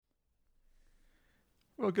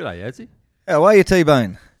Well, good day, Yadsy. How are you,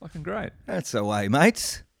 T-Bone? Fucking great. That's the way,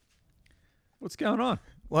 mates. What's going on?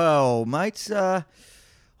 Well, mates, I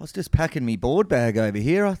was just packing me board bag over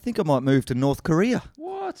here. I think I might move to North Korea.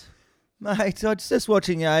 What? Mate, I was just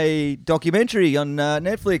watching a documentary on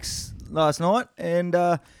Netflix last night, and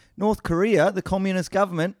North Korea, the communist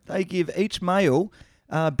government, they give each male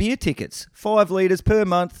beer tickets, 5 litres per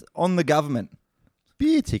month on the government.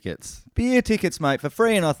 Beer tickets? Beer tickets, mate, for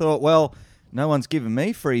free. And I thought, well, no one's giving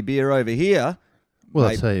me free beer over here. Well,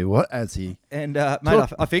 mate. I'll tell you what, Adsy. And, mate,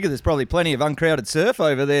 I figure there's probably plenty of uncrowded surf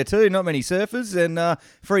over there too. Not many surfers and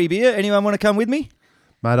free beer. Anyone want to come with me?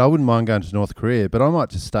 Mate, I wouldn't mind going to North Korea, but I might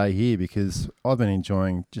just stay here because I've been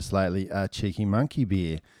enjoying just lately Cheeky Monkey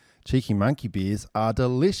beer. Cheeky Monkey beers are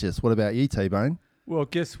delicious. What about you, T-Bone? Well,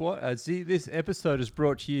 guess what, Adsy? This episode is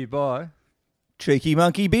brought to you by Cheeky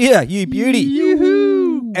Monkey Beer, you beauty.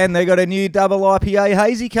 Yoo-hoo! And they got a new double IPA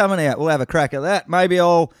hazy coming out. We'll have a crack at that. Maybe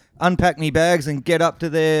I'll unpack me bags and get up to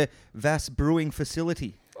their vast brewing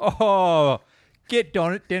facility. Oh, get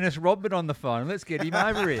Dennis Rodman on the phone. Let's get him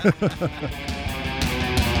over here.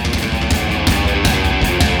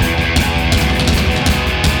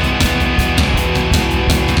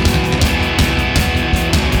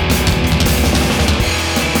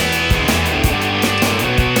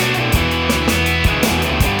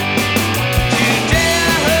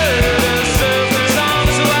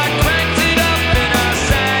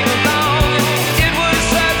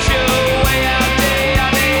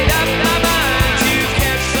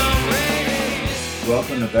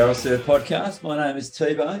 Welcome to Barrel Surf Podcast. My name is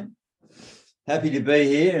T-Bone. Happy to be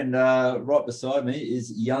here, and right beside me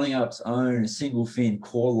is Yelling Up's own single fin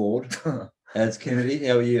core lord, Ads Kennedy.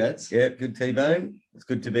 How are you, Ads? Yeah, good T-Bone. It's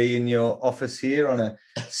good to be in your office here on a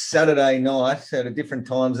Saturday night at a different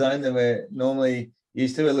time zone than we're normally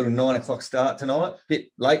used to. A little 9 o'clock start tonight. Bit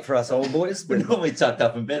late for us old boys. We're normally tucked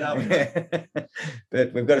up in bed, aren't we?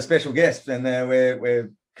 But we've got a special guest, and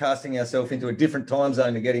we're casting ourselves into a different time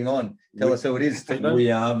zone to get him on. Tell us who it is, T-Bone.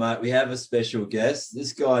 We are, mate. We have a special guest.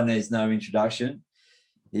 This guy needs no introduction.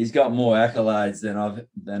 He's got more accolades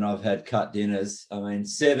than I've had cut dinners. I mean,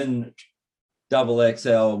 7 double XL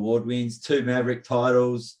award wins, 2 Maverick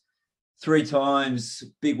titles, 3 times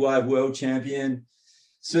Big Wave World Champion,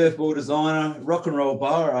 surfboard designer, rock and roll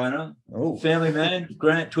bar owner, family man,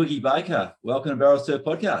 Grant Twiggy Baker. Welcome to Barrel Surf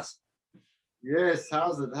Podcast. Yes,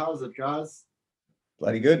 how's it, guys?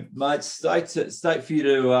 Bloody good. Mate, stoked for you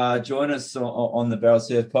to join us on the Barrel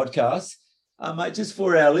Surf Podcast. Mate, just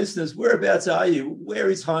for our listeners, whereabouts are you? Where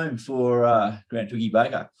is home for Grant Twiggy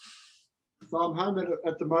Baker? So I'm home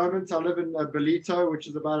at the moment. I live in Ballito, which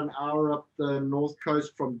is about an hour up the north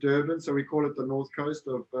coast from Durban. So we call it the north coast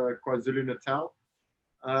of KwaZulu-Natal.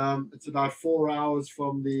 It's about 4 hours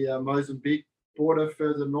from the Mozambique border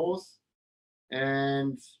further north.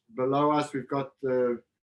 And below us, we've got the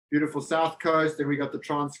beautiful south coast. Then we got the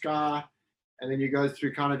Transkei. And then you go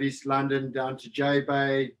through kind of East London down to J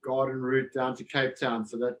Bay, Garden Route down to Cape Town.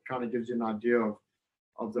 So that kind of gives you an idea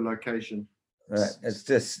of the location. Right. It's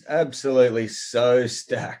just absolutely so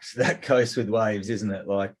stacked, that coast with waves, isn't it?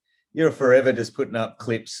 Like, you're forever just putting up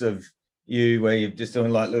clips of you where you're just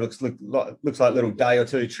doing like looks like little day or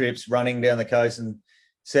two trips running down the coast and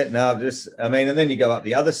setting up. And then you go up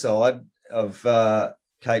the other side of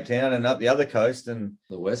Cape Town and up the other coast and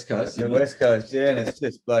The West Coast. the West Coast, yeah. And it's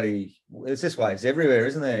just waves everywhere,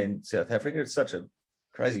 isn't there, in South Africa? It's such a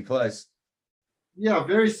crazy place. Yeah,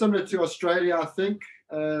 very similar to Australia, I think.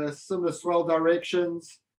 Similar swell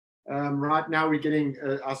directions. Right now we're getting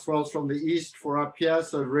our swells from the east for up here,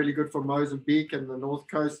 so really good for Mozambique and the north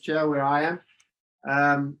coast here where I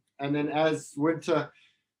am. And then as winter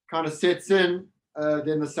kind of sets in,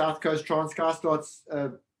 then the south coast Transkei starts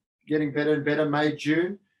getting better and better, May,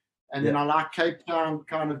 June. And then I like Cape Town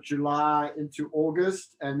kind of July into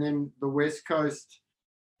August, and then the west coast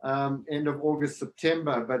end of August,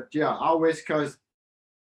 September. But yeah, our west coast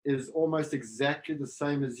is almost exactly the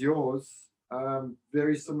same as yours.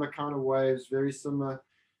 Very similar kind of waves, very similar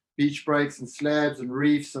beach breaks and slabs and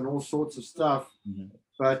reefs and all sorts of stuff. Mm-hmm.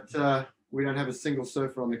 But we don't have a single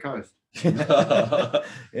surfer on the coast. Yeah,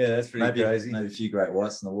 that's pretty crazy. Maybe a few great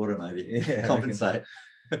whites in the water, maybe compensate.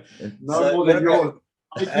 No more than yours.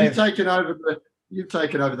 You've taken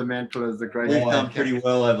over the mantle as the great. We've done pretty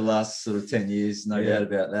well over the last sort of 10 years, no doubt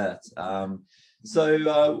about that.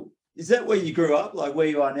 So is that where you grew up, like where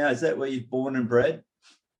you are now? Is that where you're born and bred?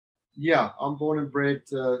 Yeah, I'm born and bred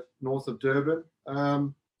north of Durban.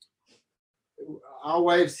 Our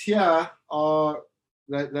waves here are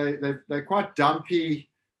they're quite dumpy,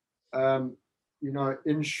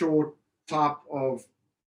 inshore type of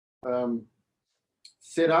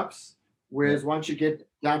setups. Whereas once you get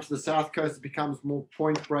down to the south coast, it becomes more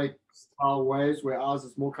point break style waves, where ours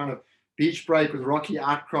is more kind of beach break with rocky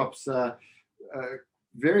outcrops,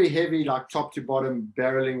 very heavy, like top to bottom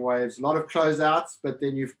barreling waves, a lot of closeouts, but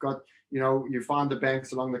then you've got, you find the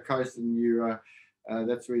banks along the coast, and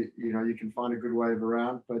that's where, you can find a good wave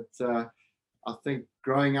around. But I think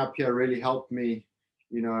growing up here really helped me,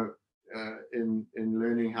 in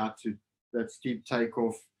learning how to, that steep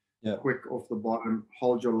takeoff, quick off the bottom,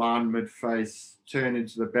 hold your line mid-face, turn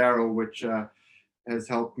into the barrel, which has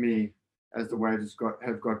helped me as the waves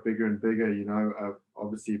have got bigger and bigger.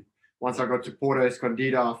 Obviously, once I got to Porto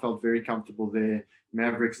Escondido, I felt very comfortable there.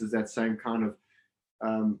 Mavericks is that same kind of,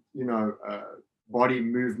 body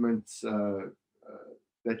movement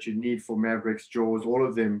that you need for Mavericks, Jaws, all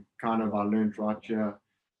of them kind of I learned right here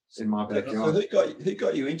in my backyard. So who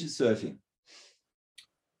got you into surfing?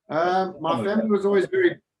 My family was always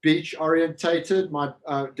very beach orientated. My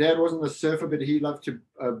dad wasn't a surfer, but he loved to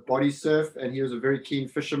body surf, and he was a very keen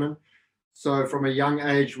fisherman. So from a young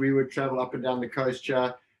age, we would travel up and down the coast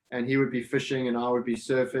here, and he would be fishing and I would be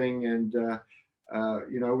surfing, and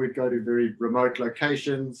we'd go to very remote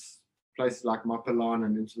locations, places like Mapalan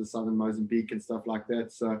and into the southern Mozambique and stuff like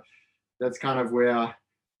that. So that's kind of where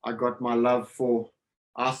I got my love for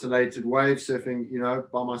isolated wave surfing,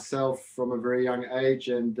 by myself from a very young age,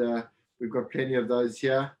 and we've got plenty of those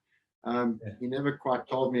here. He never quite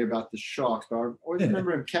told me about the sharks, but I always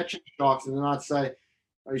remember him catching sharks, and then I'd say,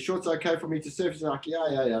 "Are you sure it's okay for me to surf?" He's like,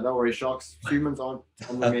 yeah, don't worry, sharks, humans aren't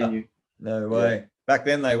on the menu. No way. Yeah. Back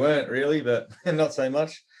then they weren't really, but not so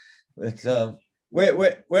much. But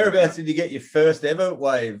whereabouts did you get your first ever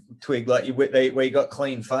wave twig, like where you got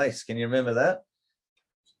clean face? Can you remember that?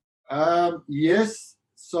 Yes.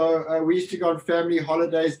 So we used to go on family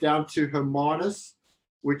holidays down to Hermanus,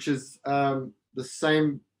 which is the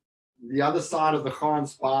other side of the Gaan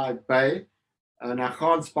Spy Bay. Now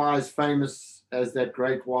Gaan Spy is famous as that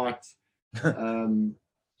great white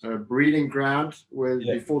breeding ground where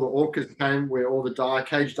before the orcas came, where all the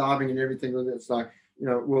cage diving and everything was. It's like,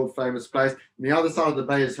 world famous place. And the other side of the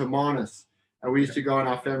bay is Hermanus. And we used to go on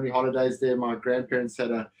our family holidays there. My grandparents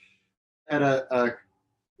had a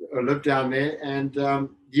lived down there, and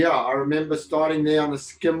I remember starting there on a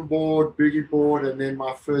skim board, boogie board, and then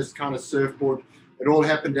my first kind of surfboard. It all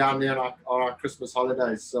happened down there on our Christmas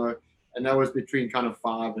holidays. So, and that was between kind of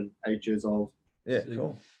 5 and 8 years old. Yeah,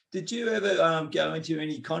 cool. Did you ever go into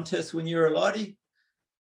any contests when you were a laddie?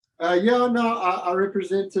 I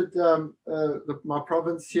represented my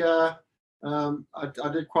province here.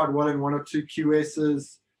 I did quite well in 1 or 2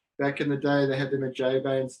 QSs. Back in the day, they had them at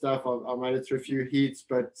J-Bay and stuff. I made it through a few heats,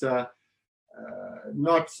 but I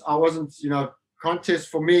wasn't, contests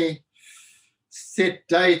for me, set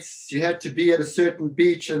dates. You had to be at a certain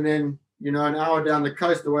beach, and then, an hour down the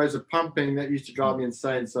coast, the waves are pumping. That used to drive me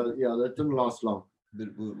insane. So, that didn't last long. It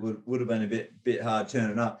would have been a bit hard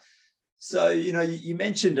turning up. So, you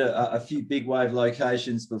mentioned a few big wave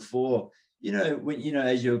locations before. When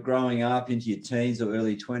as you're growing up into your teens or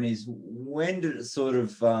early 20s, when did it sort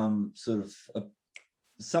of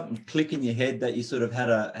something click in your head that you sort of had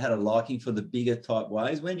a liking for the bigger type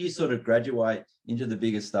waves? When do you sort of graduate into the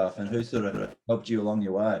bigger stuff, and who sort of helped you along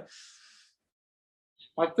your way?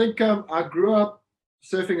 I think I grew up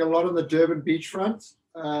surfing a lot on the Durban beachfront.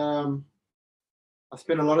 I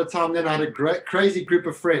spent a lot of time then. I had a great, crazy group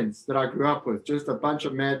of friends that I grew up with, just a bunch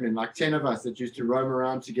of madmen, like 10 of us that used to roam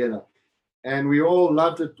around together. And we all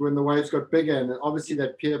loved it when the waves got bigger, and obviously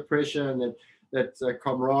that peer pressure and that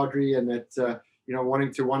camaraderie and that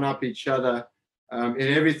wanting to one up each other in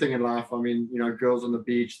everything in life. I mean, girls on the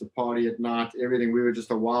beach, the party at night, everything. We were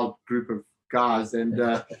just a wild group of guys, and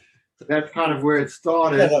that's kind of where it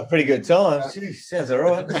started. Sounds like pretty good times. Sounds all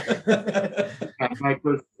right.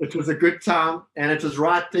 It was a good time, and it was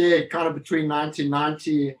right there, kind of between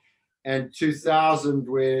 1990 and 2000,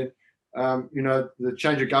 where the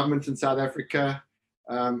change of government in South Africa.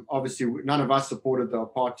 Obviously, none of us supported the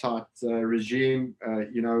apartheid regime.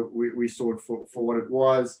 We saw it for what it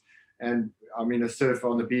was. And I mean, a surfer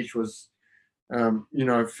on the beach was,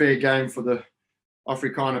 fair game for the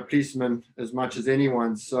Afrikaner policeman as much as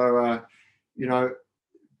anyone. So,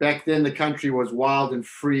 back then the country was wild and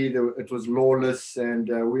free. It was lawless, and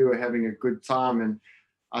we were having a good time. And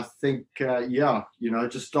I think,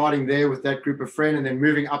 just starting there with that group of friends and then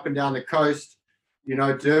moving up and down the coast,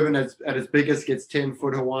 Durban at its biggest gets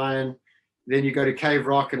 10-foot Hawaiian. Then you go to Cave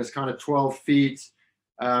Rock and it's kind of 12 feet.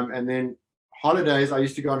 And then holidays, I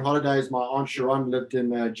used to go on holidays. My Aunt Sharon lived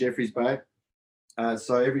in Jeffreys Bay.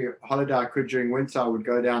 So every holiday I could during winter, I would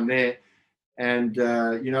go down there. And,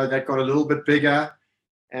 that got a little bit bigger.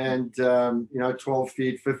 and 12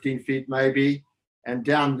 feet, 15 feet maybe. And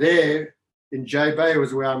down there in J Bay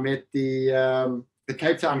was where I met the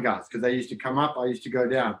Cape Town guys, because they used to come up, I used to go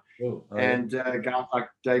down. Cool. And guys like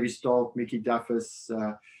Davey Stolk, Mickey Duffus,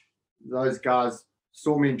 those guys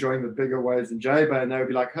saw me enjoying the bigger waves in J Bay, and they would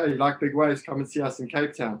be like, "Hey, you like big waves? Come and see us in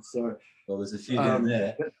Cape Town." So, well, there's a few down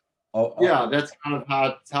there. Yeah, that's kind of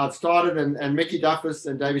how it started. And Mickey Duffus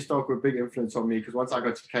and Davey Stolk were a big influence on me, because once I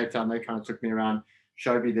got to Cape Town, they kind of took me around,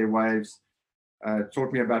 showed me their waves,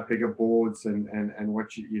 taught me about bigger boards and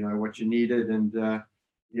what you needed. And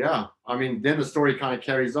yeah, I mean, then the story kind of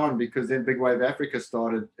carries on, because then Big Wave Africa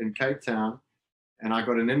started in Cape Town, and I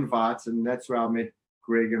got an invite, and that's where I met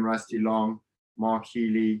Greg and Rusty Long, Mark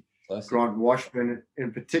Healy, Classic. Grant Washburn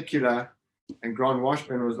in particular. And Grant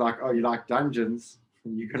Washburn was like, "Oh, you like dungeons?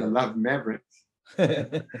 You're going to love Mavericks."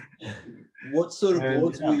 What sort of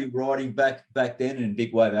boards were you riding back then in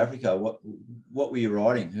Big Wave Africa? What were you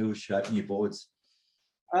riding? Who was shaping your boards?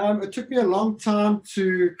 It took me a long time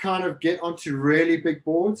to kind of get onto really big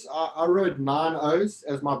boards. I rode 9.0s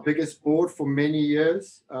as my biggest board for many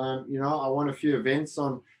years. I won a few events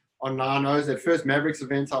on 9.0s. That first Mavericks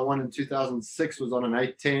event I won in 2006 was on an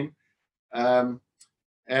 810.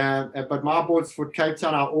 But my boards for Cape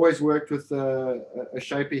Town, I always worked with a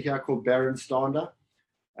shaper here called Baron Stander,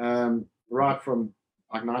 right from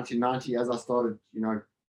like 1990, as I started,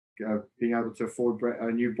 being able to afford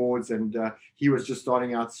new boards, and he was just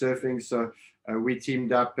starting out surfing, so we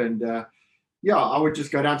teamed up, and I would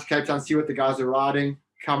just go down to Cape Town, see what the guys are riding,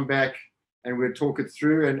 come back, and we'd talk it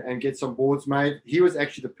through and get some boards made. He was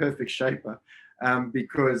actually the perfect shaper,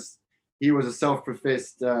 because he was a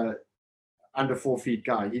self-professed under 4 feet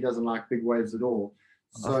guy. He doesn't like big waves at all.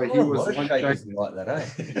 So he was one shapers like that,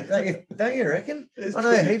 eh? Don't you reckon? I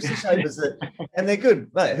know heaps of shapers and they're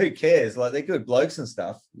good, mate. Who cares? Like, they're good blokes and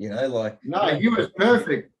stuff, No, he was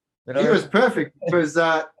perfect. He was perfect because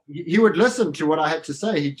he would listen to what I had to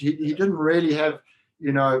say. He didn't really have,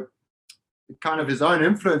 kind of his own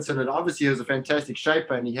influence in it. Obviously, he was a fantastic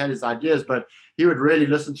shaper and he had his ideas, but he would really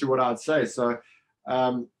listen to what I'd say. So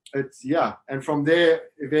and from there,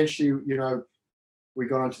 eventually, we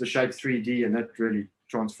got onto the Shape 3D, and that really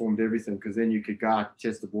transformed everything, because then you could go out,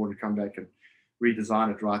 test the board, and come back and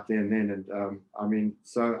redesign it right there and then. And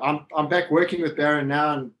so I'm back working with Baron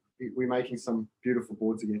now, and we're making some beautiful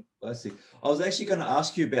boards again. Classic. I was actually going to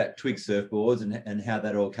ask you about Twig surfboards and how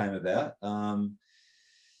that all came about. So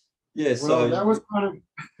that was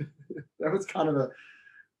kind of a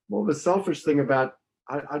more of a selfish thing about.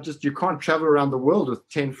 You can't travel around the world with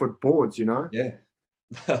 10-foot boards, Yeah.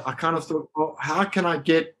 I kind of thought, well, how can I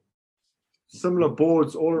get similar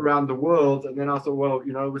boards all around the world? And then I thought, well,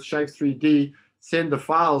 with Shape 3D, send the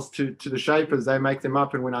files to the shapers, they make them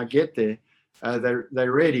up, and when I get there,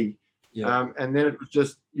 they're ready. Yeah. And then it was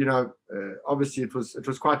just, obviously it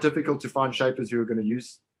was quite difficult to find shapers who were going to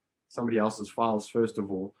use somebody else's files first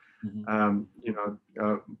of all.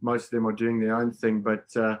 Mm-hmm. Most of them are doing their own thing, but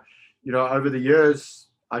over the years,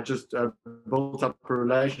 I just built up a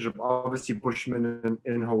relationship. Obviously, Bushman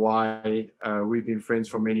in Hawaii, we've been friends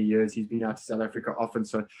for many years. He's been out to South Africa often,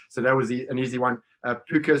 so that was an easy one.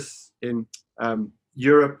 Pukas in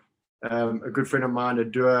Europe, a good friend of mine,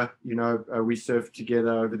 Adua, we surfed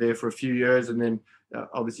together over there for a few years, and then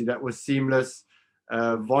obviously that was seamless.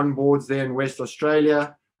 Von boards there in West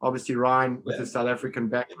Australia. Obviously, Ryan with his South African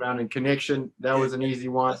background and connection, that was an easy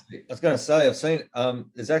one. I was going to say, I've seen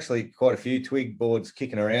there's actually quite a few Twig boards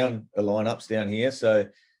kicking around the lineups down here, so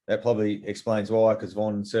that probably explains why, because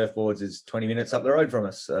Von Surfboards is 20 minutes up the road from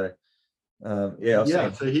us. So so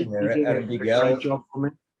he did a great job for me.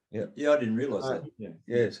 Yeah, I didn't realise that.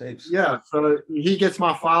 Yeah, heaps. Yeah, so he gets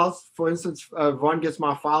my files. For instance, Von gets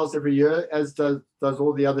my files every year, as does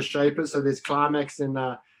all the other shapers. So there's Climax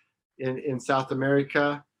in South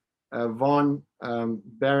America. Von,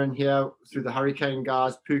 Baron here through the Hurricane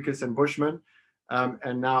guys, Pukas and Bushman,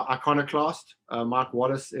 and now Iconoclast, Mike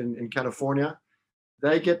Wallace in California.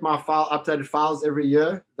 They get my updated files every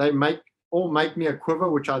year. They make me a quiver,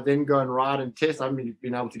 which I then go and ride and test. I haven't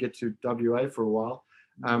been able to get to WA for a while,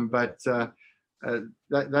 but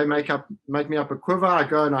they make me up a quiver. I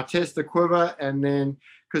go and I test the quiver, and then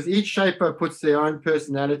because each shaper puts their own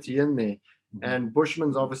personality in there, and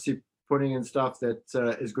Bushman's obviously putting in stuff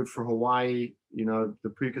that is good for Hawaii, the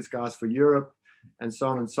Pukas guys for Europe, and so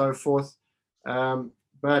on and so forth.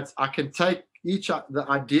 But I can take the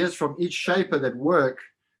ideas from each shaper that work,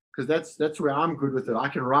 because that's where I'm good with it. I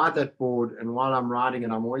can ride that board, and while I'm riding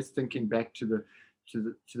it, I'm always thinking back to the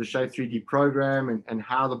Shape 3D program and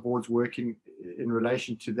how the board's working in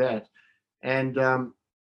relation to that. And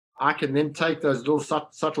I can then take those little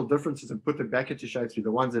subtle differences and put them back into Shape 3.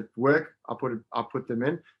 The ones that work, I put them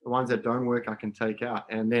in. The ones that don't work, I can take out.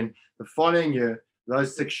 And then the following year,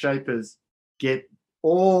 those 6 shapers get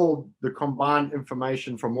all the combined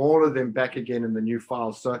information from all of them back again in the new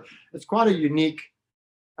files. So it's quite a unique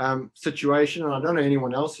situation. And I don't know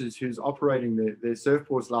anyone else who's operating their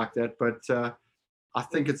surfboards like that, but I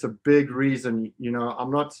think it's a big reason.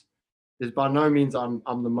 There's by no means I'm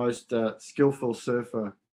the most skillful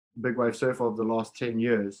surfer, big wave surfer of the last 10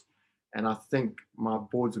 years. And I think my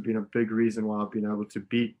boards have been a big reason why I've been able to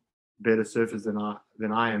beat better surfers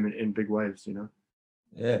than I am in big waves,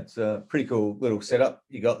 Yeah, it's a pretty cool little setup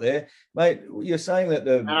you got there, mate. You're saying that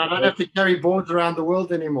and I don't have to carry boards around the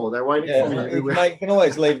world anymore. They're waiting for me. Mate, you can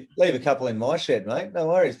always leave a couple in my shed, mate. No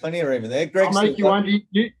worries, plenty of room in there. Greg's I'll make you one.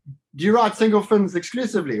 Do you ride single fins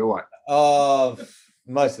exclusively or what? Oh,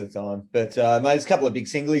 most of the time, but mate, there's a couple of big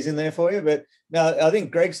singlies in there for you. But no, I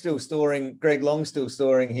think Greg Long's still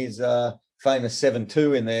storing his famous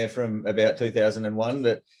 7.2 in there from about 2001.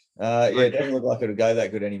 But it doesn't look like it'll go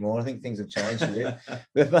that good anymore. I think things have changed a bit.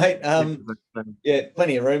 But mate, yeah,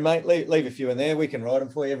 plenty of room, mate. Leave a few in there. We can ride them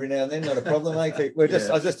for you every now and then. Not a problem, mate. I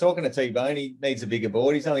was just talking to T-Bone. He needs a bigger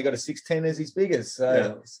board. He's only got a 610 as his biggest.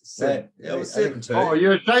 So yeah, 7.2. Oh,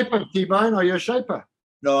 you're a shaper, T-Bone. Are you a shaper?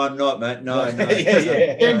 No, I'm not, mate. No.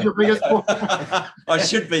 Yeah. Your biggest board. I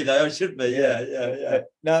should be though. I should be. Yeah.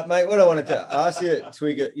 No, mate. What I wanted to ask you,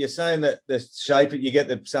 Twig, you're saying that the shaper, you get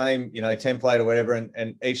the same, template or whatever,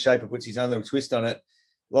 and each shaper puts his own little twist on it.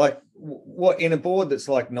 Like, what in a board that's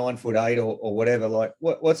like 9'8" or whatever? Like,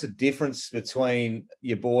 what's the difference between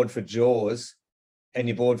your board for Jaws and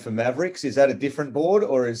your board for Mavericks? Is that a different board,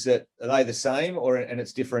 or are they the same, and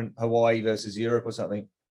it's different Hawaii versus Europe or something?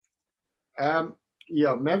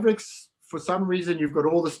 Yeah, Mavericks, for some reason, you've got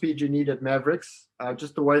all the speed you need at Mavericks.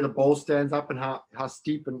 Just the way the bowl stands up and how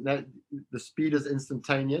steep and the speed is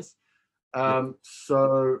instantaneous.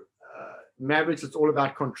 So Mavericks, it's all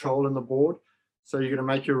about control in the board. So you're going to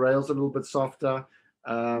make your rails a little bit softer,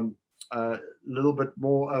 a little bit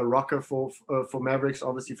more rocker for Mavericks,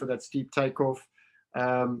 obviously for that steep takeoff.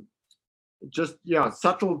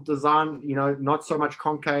 Subtle design, not so much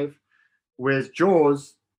concave. Whereas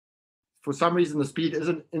Jaws, for some reason, the speed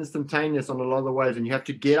isn't instantaneous on a lot of the waves, and you have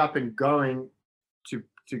to get up and going to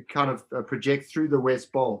kind of project through the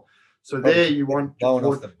west bowl. So there you want going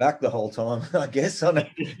off the back the whole time, I guess. On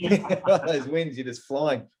those winds, you're just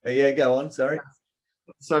flying. Yeah, go on. Sorry.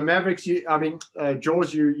 So Mavericks,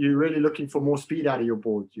 Jaws, you're really looking for more speed out of your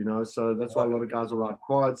board, So that's why a lot of guys will ride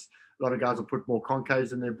quads. A lot of guys will put more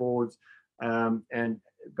concaves in their boards,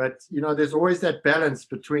 but there's always that balance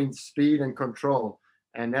between speed and control.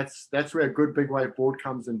 And that's where a good big wave board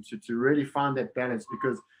comes in to really find that balance,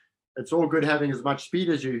 because it's all good having as much speed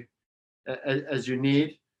as you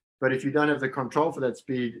need, but if you don't have the control for that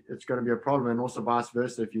speed, it's going to be a problem. And also vice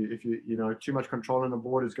versa, if you too much control on the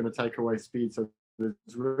board is going to take away speed. So there's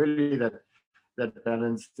really that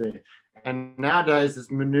balance there. And nowadays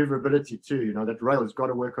there's maneuverability too. That rail has got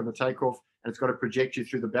to work on the takeoff, and it's got to project you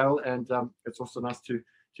through the barrel. And it's also nice to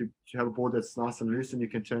have a board that's nice and loose, and you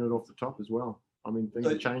can turn it off the top as well. Things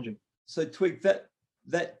are changing. So Twig, that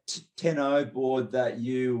 10.0 board that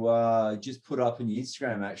you just put up on your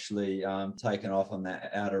Instagram, actually taken off on that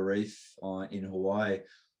outer reef in Hawaii.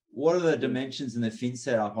 What are the dimensions and the fin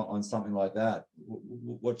setup on something like that?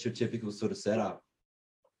 What's your typical sort of setup?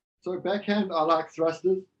 So backhand, I like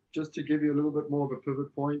thrusters, just to give you a little bit more of a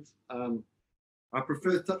pivot point. I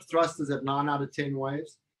prefer thrusters at 9 out of 10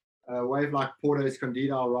 waves. A wave like Porto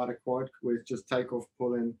Escondido, I'll ride a quad where it's just take off,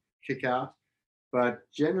 pull in, kick out. But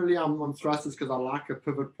generally, I'm on thrusters because I like a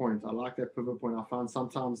pivot point. I like that pivot point. I find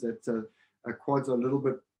sometimes that quads are a little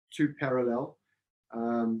bit too parallel.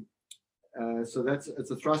 So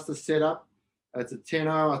it's a thruster setup. It's a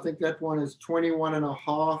 10.0. I think that one is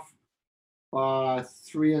 21.5 by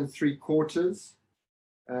 3 3/4.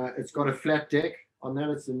 It's got a flat deck on that.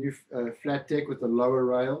 It's a new flat deck with a lower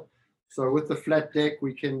rail. So with the flat deck,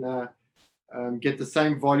 we can get the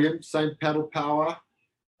same volume, same paddle power,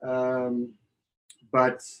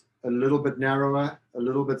 but a little bit narrower, a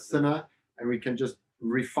little bit thinner, and we can just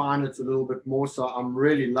refine it a little bit more. So I'm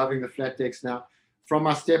really loving the flat decks now. From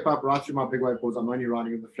my step up right through my big wave boards, I'm only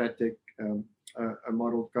riding with the flat deck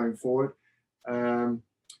model going forward. And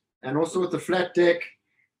also with the flat deck,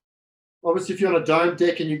 obviously if you're on a dome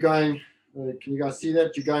deck and you're going, can you guys see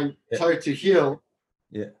that? You're going toe to heel.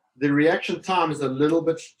 Yeah. The reaction time is a little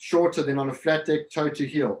bit shorter than on a flat deck toe to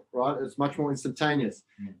heel, right? It's much more instantaneous.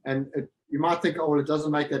 And you might think, it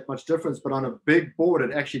doesn't make that much difference, but on a big board,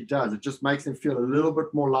 it actually does. It just makes them feel a little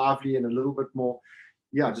bit more lively and a little bit more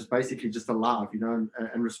yeah, just basically just alive, you know,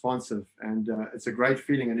 and responsive. And it's a great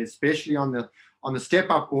feeling. And especially on the step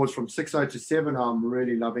up boards from 6.0 to 7.0, I'm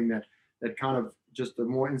really loving that kind of just a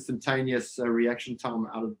more instantaneous reaction time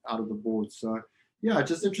out of the board. So yeah,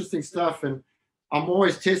 just interesting stuff. And I'm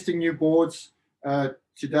always testing new boards.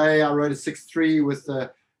 Today I rode a 6.3 with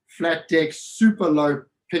a flat deck, super low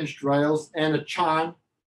pinched rails, and a chine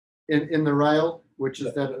in the rail, which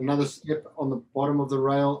is that another step on the bottom of the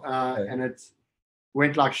rail, and it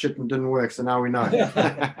went like shit and didn't work. So now we know.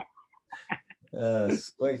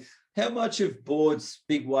 Sweet. How much have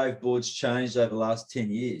big wave boards changed over the last 10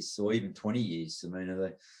 years or even 20 years? I mean, are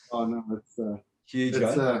they? Oh no, it's huge.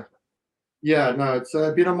 Yeah, no, it's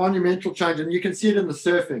been a monumental change, and you can see it in the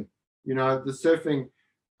surfing. You know, the surfing.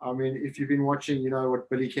 I mean, if you've been watching, you know what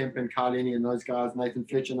Billy Kemp and Kyle Lenny and those guys, Nathan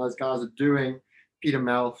Fletcher and those guys are doing. Peter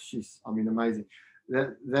Mel, she's, I mean, amazing.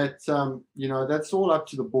 That you know, that's all up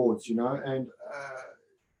to the boards, you know, and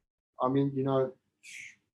I mean, you know,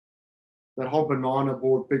 that whole banana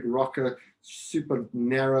board, big rocker, super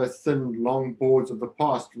narrow, thin, long boards of the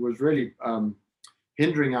past was really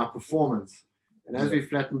hindering our performance. And as we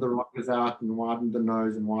flattened the rockers out and widened the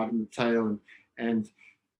nose and widened the tail, and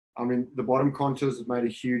I mean, the bottom contours have made a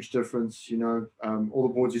huge difference. You know, all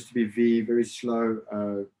the boards used to be V, very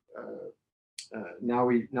slow. Now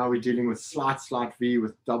we're dealing with slight V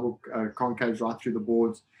with double concaves right through the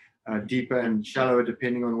boards, deeper and shallower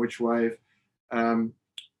depending on which wave.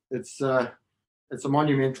 It's a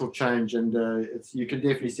monumental change, and you can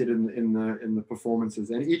definitely see it in the performances.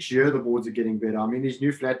 And each year the boards are getting better. I mean, these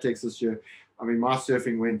new flat decks this year, I mean, my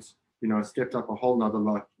surfing went, you know, stepped up a whole nother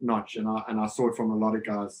notch, and I saw it from a lot of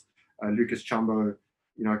guys. Lucas Chumbo,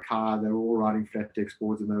 you know, Kai, they were all riding flat decks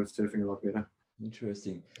boards, and they were surfing a lot better.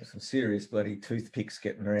 Interesting. Some serious bloody toothpicks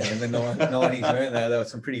getting around in the 90s, weren't they? There were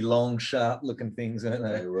some pretty long, sharp-looking things, weren't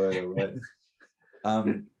they? They were.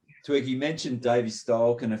 Twig, you mentioned Davey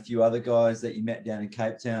Stolk and a few other guys that you met down in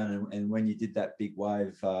Cape Town and when you did that Big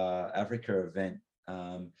Wave Africa event.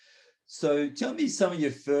 So tell me some of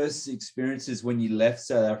your first experiences when you left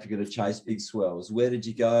South Africa to chase big swells. Where did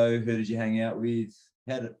you go? Who did you hang out with?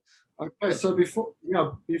 Okay, so before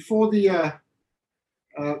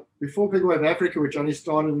Big Wave Africa, which only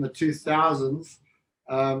started in the 2000s,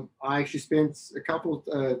 I actually spent a couple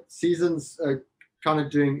seasons kind of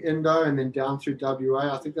doing Indo and then down through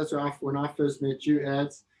WA. I think that's when I first met you,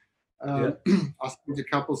 Ads. I spent a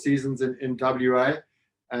couple seasons in WA,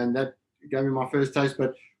 and that gave me my first taste.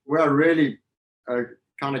 But where I really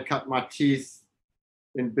kind of cut my teeth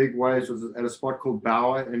in big waves was at a spot called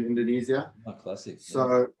Bawa in Indonesia. Oh, classic.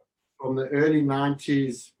 So from the early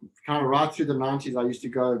 90s, kind of right through the 90s, I used to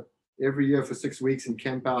go every year for 6 weeks and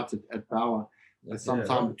camp out at Bawa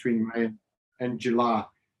sometime between May and July.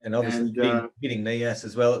 And obviously hitting Nias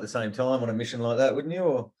as well at the same time on a mission like that, wouldn't you?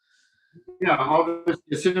 Or? Yeah, obviously,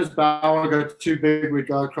 as soon as Bawa got too big, we'd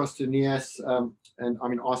go across to Nias. And I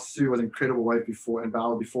mean, Asu was an incredible wave before, and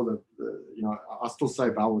Bawa before the you know, I still say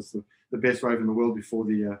Bawa was the best wave in the world before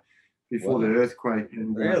the earthquake.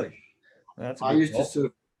 And really? I used to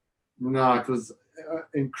surf. No, it was an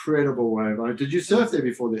incredible wave. Did you surf there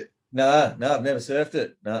before that? No, I've never surfed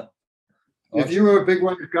it. No. If you were a big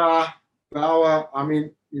wave guy, Bawa, I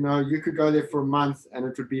mean, you know, you could go there for a month and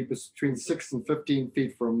it would be between 6 and 15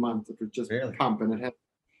 feet for a month. It would just pump, and it had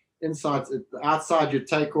outside you'd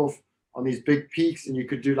take off on these big peaks, and you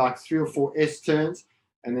could do like 3 or 4 S turns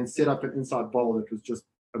and then set up an inside bowl. It was just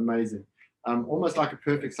amazing. Almost like a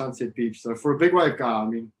perfect sunset beach. So for a big wave guy, I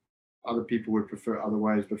mean, other people would prefer other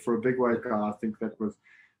waves, but for a big wave guy, I think that was,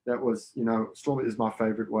 you know, Storm is my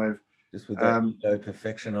favorite wave. Just with that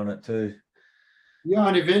perfection on it too. Yeah,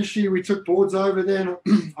 and eventually we took boards over there,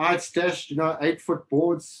 and I had stashed, you know, 8-foot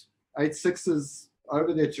boards, 8.6s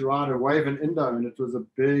over there to ride a wave in Indo, and it was a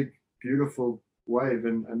big, beautiful wave,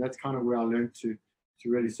 and that's kind of where I learned to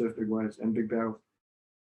really surf big waves and big barrels.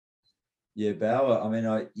 Yeah, Bawa. I mean,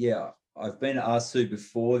 I've been to Asu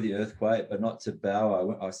before the earthquake, but not to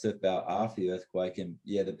Bawa. I surfed Bawa after the earthquake, and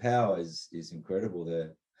yeah, the power is incredible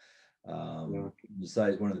there. You say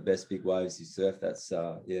it's one of the best big waves you surf. That's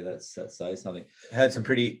that says something. Had some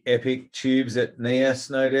pretty epic tubes at Nias,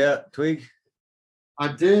 no doubt. Twig. I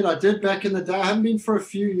did back in the day. I haven't been for a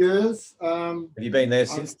few years. Have you been there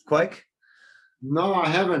since the quake? No, I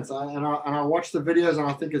haven't. I watched the videos, and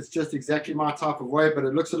I think it's just exactly my type of wave, but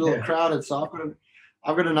it looks a little crowded. So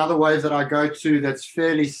I've got another wave that I go to that's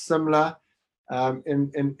fairly similar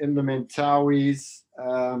in the Mentawis,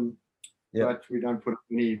 but we don't put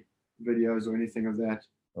any videos or anything of that.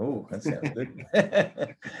 Oh, that sounds good.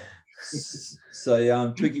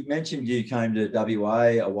 So, Twiggy mentioned you came to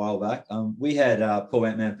WA a while back. We had Paul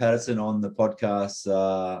Ant-Man Patterson on the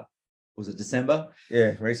podcast. Was it December?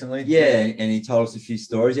 Yeah, recently. Yeah, and he told us a few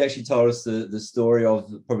stories. He actually told us the story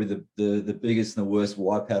of probably the biggest and the worst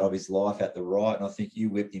wipeout of his life at the right, and I think you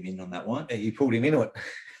whipped him in on that one. Yeah, you pulled him into it.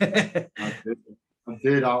 I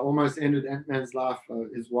did. I almost ended Ant-Man's life.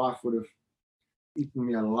 His wife would have eaten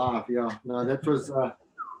me alive. Yeah. No, that was.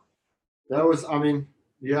 I mean,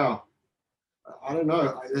 yeah. I don't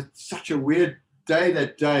know. It's such a weird day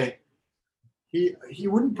that day. He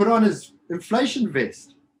wouldn't put on his inflation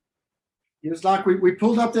vest. He was like, we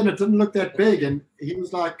pulled up there and it didn't look that big. And he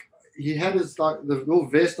was like, he had his like the little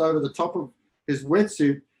vest over the top of his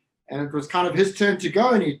wetsuit, and it was kind of his turn to go,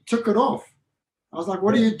 and he took it off. I was like,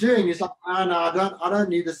 what are you doing? He's like, oh, no, I don't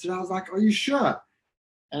need this. And I was like, are you sure?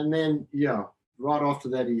 And then, yeah, right after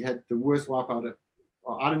that, he had the worst wipeout.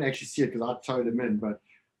 Well, I didn't actually see it because I towed him in, but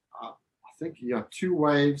I think, yeah, 2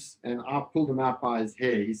 waves, and I pulled him out by his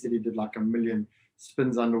hair. He said he did like 1 million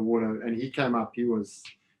spins underwater, and he came up. He wasn't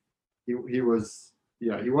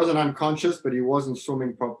unconscious, but he wasn't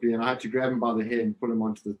swimming properly, and I had to grab him by the hair and pull him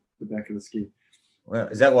onto the back of the ski. Well,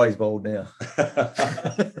 is that why he's bald now?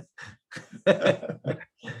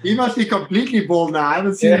 He must be completely bald now. I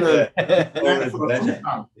haven't seen the.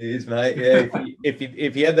 He is, mate. Yeah,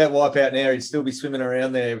 if he had that wipeout now, he'd still be swimming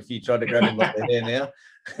around there if you tried to grab him by the hair now.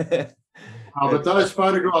 But those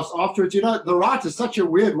photographs afterwards, you know, the right is such a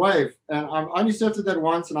weird wave, and I've only surfed that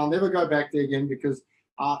once, and I'll never go back there again because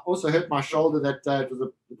I also hurt my shoulder that day. It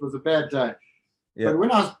was a bad day. Yeah. But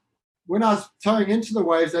when I was towing into the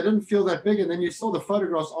waves, they didn't feel that big, and then you saw the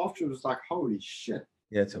photographs after. It was like, holy shit!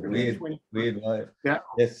 Yeah, it's a weird wave. Yeah,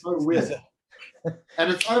 yes. So weird,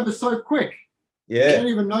 and it's over so quick. Yeah, you don't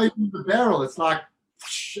even know you're in the barrel. It's like,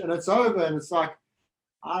 and it's over, and it's like,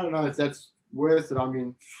 I don't know if that's worth it. I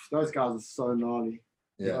mean, those guys are so gnarly.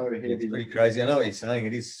 Yeah, so heavy. It's pretty crazy. I know what you're saying.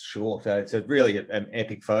 It is short. It's a really an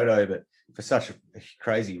epic photo, but for such a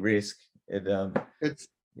crazy risk, it's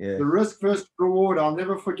the risk versus reward. I'll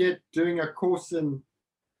never forget doing a course in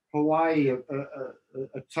Hawaii, a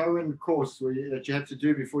tow-in course that you had to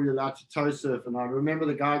do before you're allowed to tow surf. And I remember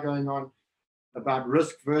the guy going on about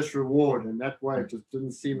risk versus reward, and that way it just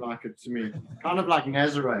didn't seem like it to me. Kind of like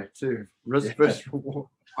Nazare too, risk versus reward.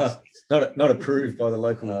 Not approved by the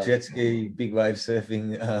local jet ski big wave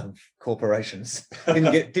surfing corporations.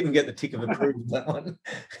 Didn't get the tick of approval that one.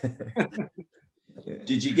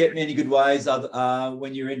 Did you get many good waves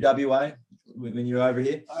when you were in WA? When you were over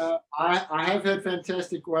here? I have had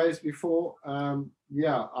fantastic waves before.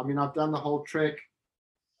 Yeah, I mean, I've done the whole trek,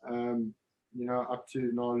 up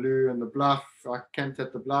to Nalu and the Bluff. I camped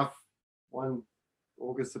at the Bluff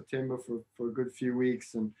August, September for a good few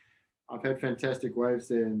weeks, and I've had fantastic waves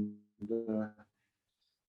there, and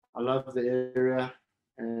I love the area,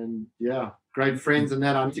 and yeah, great friends and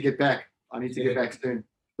that. I need to get back. I need to get back soon.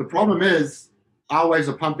 The problem is our waves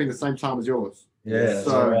are pumping the same time as yours. Yeah,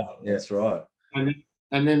 that's right.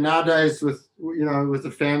 And then nowadays with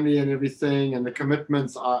the family and everything and the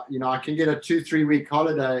commitments, I can get a 2-3 week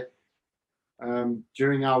holiday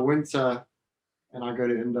during our winter, and I go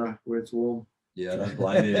to Indo where it's warm. Yeah, I don't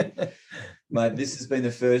blame you. Mate, this has been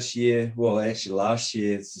the first year, well, actually last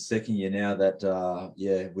year, it's the second year now that,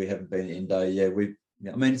 we haven't been in Indo. Yeah,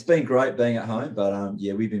 it's been great being at home, but,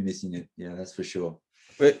 we've been missing it. Yeah, that's for sure.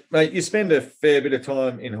 But, mate, you spend a fair bit of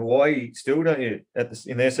time in Hawaii still, don't you,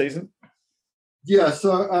 in their season? Yeah,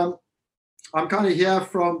 so I'm kind of here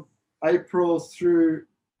from April through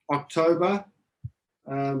October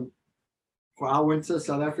for our winter,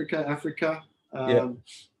 South Africa.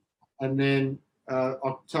 And then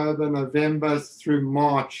October, November through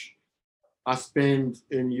March, I spend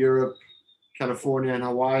in Europe, California, and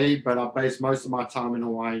Hawaii, but I base most of my time in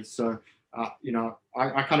Hawaii. So, I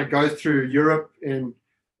kind of go through Europe in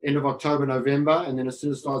end of October, November, and then as soon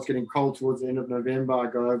as it starts getting cold towards the end of November, I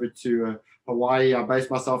go over to Hawaii. I base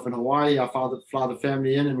myself in Hawaii. I fly the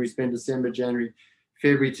family in, and we spend December, January,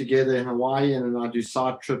 February together in Hawaii, and then I do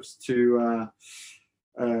side trips to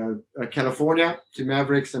California, to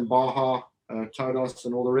Mavericks and Baja, Todos,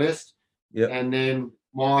 and all the rest. Yeah. And then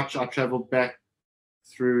March, I travel back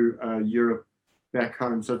through Europe, back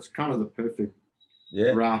home. So it's kind of the perfect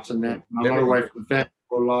route, and that I'm not away from the family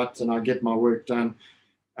a lot, and I get my work done.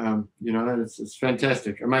 It's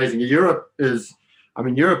fantastic, amazing. Europe is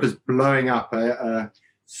blowing up.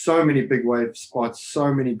 So many big wave spots,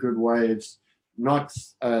 so many good waves. Not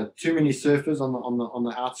too many surfers on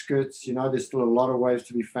the outskirts. There's still a lot of waves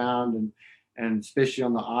to be found, and especially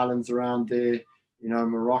on the islands around there.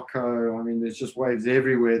 Morocco. I mean, there's just waves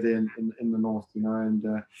everywhere there in the north,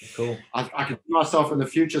 and Cool. I can see myself in the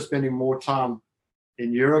future spending more time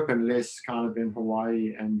in Europe and less kind of in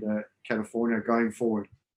Hawaii and California going forward.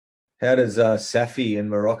 How does Safi in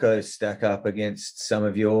Morocco stack up against some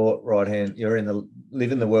of your right hand?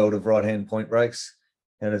 Live in the world of right hand point breaks.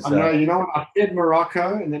 How does? I know. I said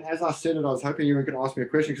Morocco, and then as I said it, I was hoping you were going to ask me a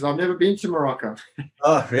question because I've never been to Morocco.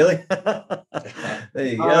 Oh, really? There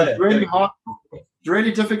you go. It's really hard. It's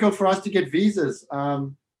really difficult for us to get visas.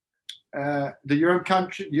 The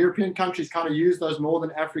European countries kind of use those northern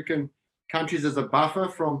African countries as a buffer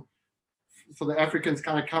for the Africans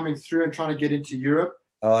kind of coming through and trying to get into Europe.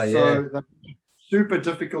 Oh, yeah. So that's super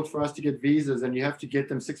difficult for us to get visas, and you have to get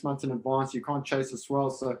them 6 months in advance. You can't chase a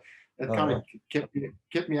swell. So that kind of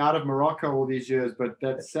kept me out of Morocco all these years. But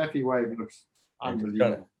that Safi wave looks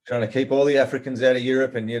unbelievable. Trying to keep all the Africans out of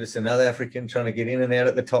Europe, and you're just another African trying to get in and out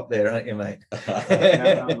at the top there, aren't you, mate?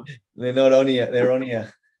 They're not on you. They're on you.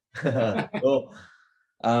 Cool.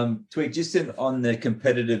 Twig, just on the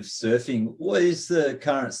competitive surfing, what is the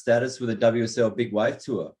current status with the WSL Big Wave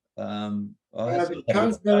Tour? The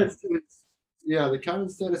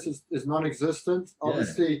current status is non-existent.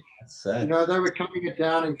 Obviously, they were cutting it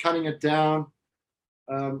down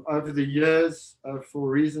over the years for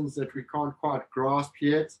reasons that we can't quite grasp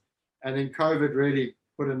yet. And then COVID really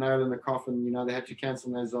put a nail in the coffin. They had to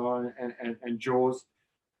cancel Nazar and Jaws.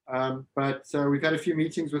 But we've had a few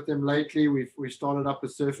meetings with them lately. We've started up a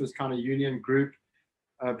surfers kind of union group,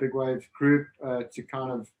 Big Wave group, to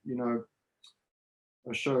kind of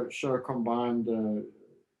show a combined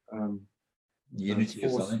unity or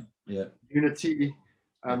something. Yeah, unity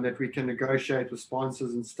that we can negotiate with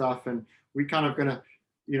sponsors and stuff. And we kind of gonna,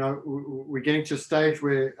 we're getting to a stage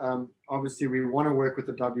where obviously we want to work with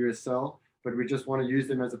the WSL, but we just want to use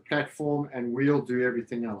them as a platform, and we'll do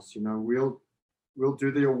everything else. We'll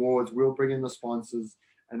do the awards, we'll bring in the sponsors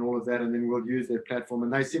and all of that, and then we'll use their platform.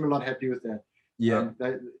 And they seem a lot happy with that. Yeah.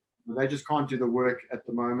 They just can't do the work at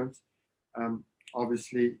the moment.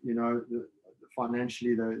 Obviously,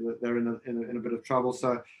 financially they're in a bit of trouble.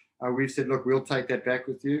 So we've said, look, we'll take that back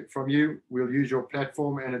from you. We'll use your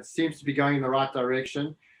platform, and it seems to be going in the right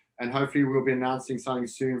direction. And hopefully we'll be announcing something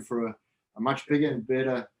soon for a much bigger and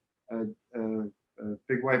better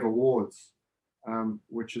Big Wave Awards.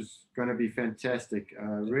 Which is going to be fantastic.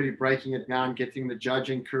 Really breaking it down, getting the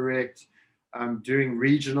judging correct, doing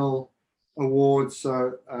regional awards,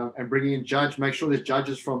 and bringing in make sure there's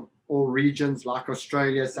judges from all regions like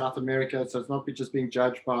Australia, South America. So it's not just being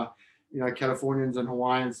judged by, Californians and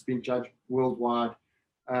Hawaiians, being judged worldwide.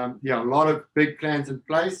 A lot of big plans in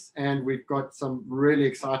place, and we've got some really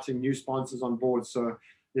exciting new sponsors on board. So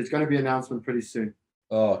there's going to be an announcement pretty soon.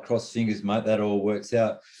 Oh, cross fingers, mate. That all works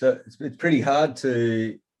out. So it's pretty hard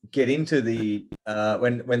to get into the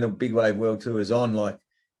when the Big Wave World Tour is on, like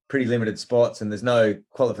pretty limited spots, and there's no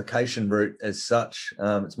qualification route as such.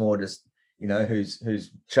 It's more just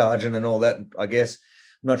who's charging and all that. I guess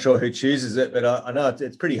I'm not sure who chooses it, but I know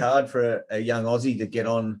it's pretty hard for a young Aussie to get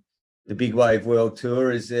on the Big Wave World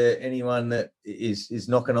Tour. Is there anyone that is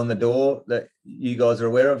knocking on the door that you guys are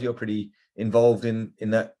aware of? You're pretty involved in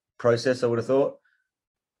that process, I would have thought.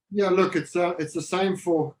 Yeah, look, it's the same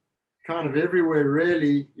for kind of everywhere,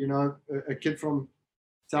 really. A kid from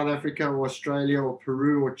South Africa or Australia or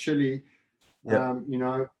Peru or Chile,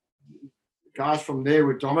 guys from there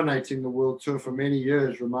were dominating the World Tour for many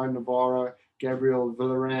years. Ramon Navarro, Gabriel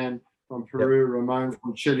Villaran from Peru, Ramon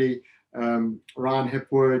from Chile, Ryan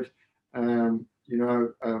Hipwood,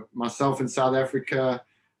 myself in South Africa.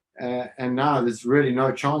 And now there's really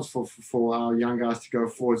no chance for our young guys to go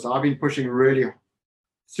forward. So I've been pushing really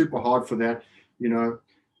super hard for that,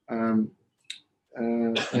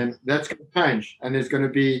 and that's going to change. And there's going to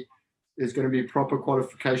be proper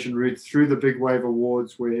qualification routes through the Big Wave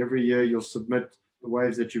Awards, where every year you'll submit the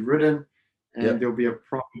waves that you've ridden, and there'll be a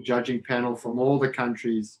proper judging panel from all the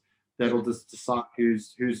countries that'll just decide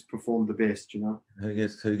who's performed the best. Who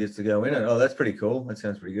gets to go in it? Oh, that's pretty cool. That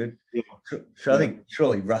sounds pretty good. Yeah. So I think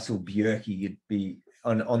surely Russell Bjerke would be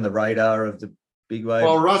on the radar of the Big Wave.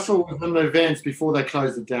 Well, Russell was in the events before they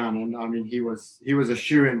closed it down, and I mean he was a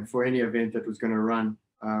shoo-in for any event that was going to run.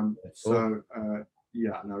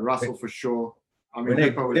 Russell for sure. I mean,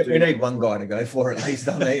 we need one guy to go for it at least.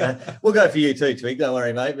 We'll go for you too, Twig. Don't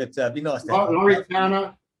worry, mate. But it'd be nice to have Laurie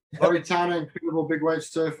Tanner, incredible big wave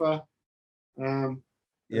surfer.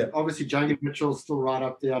 Obviously Jamie Mitchell's still right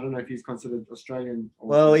up there. I don't know if he's considered Australian.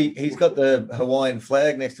 Well, he's got the Hawaiian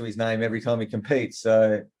flag next to his name every time he competes.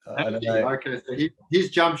 So I don't know. Okay, so he's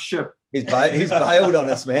jumped ship. He's bailed on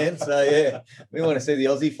us, man. So yeah, we want to see the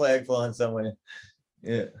Aussie flag flying somewhere.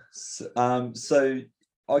 Yeah. So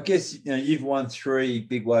I guess, you've won 3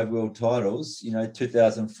 big wave world titles,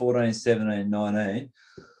 2014, 17, 19.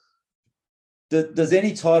 Does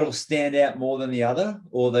any title stand out more than the other,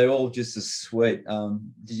 or they're all just as sweet?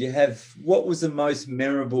 What was the most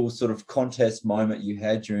memorable sort of contest moment you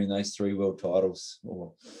had during those 3 world titles,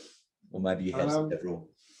 or maybe you had several?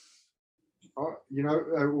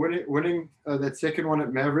 Winning that second one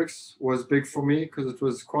at Mavericks was big for me because it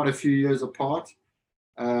was quite a few years apart,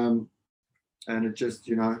 and it just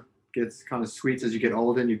gets kind of sweet as you get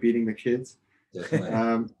older and you're beating the kids.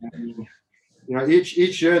 Definitely.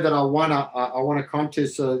 Each year that I won, I won a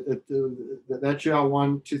contest. So that year I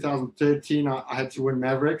won 2013. I had to win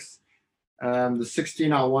Mavericks. The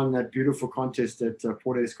 16 I won that beautiful contest at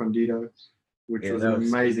Port Escondido, which was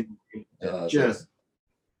amazing. Just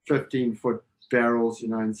 15-foot barrels,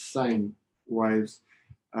 insane waves.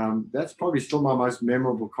 That's probably still my most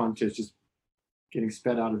memorable contest. Just getting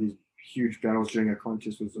spat out of these huge barrels during a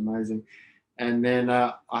contest was amazing. And then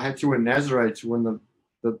I had to win Nazare to win the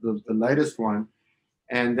latest one,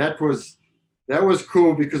 and that was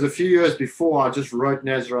cool because a few years before I just wrote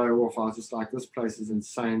Nazare off. I was just like, this place is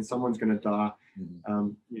insane, someone's going to die.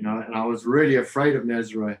 And I was really afraid of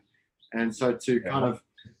Nazare, and so to kind of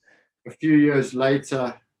a few years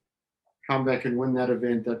later come back and win that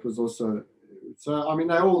event, that was also so. I mean,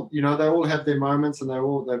 they all have their moments, and they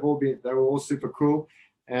were all super cool.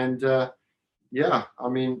 And I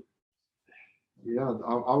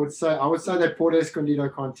would say that Port Escondido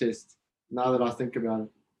contest, now that I think about it.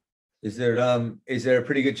 Is there a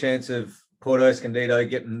pretty good chance of Port Escondido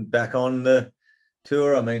getting back on the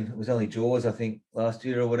tour? I mean, it was only Jaws, I think, last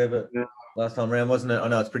year or whatever. Yeah. Last time around, wasn't it? I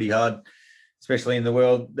know it's pretty hard, especially in the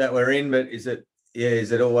world that we're in, but is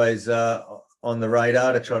it always on the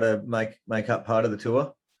radar to try to make up part of the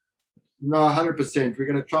tour? No, 100%. We're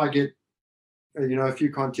going to try to get a few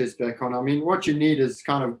contests back on. I mean, what you need is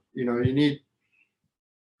kind of you need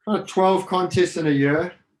kind of 12 contests in a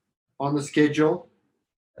year on the schedule.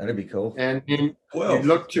 That'd be cool. And then Well, you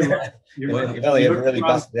look to You've only ever really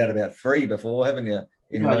busted out about 3 before, haven't you?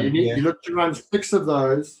 You look to run 6 of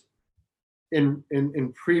those in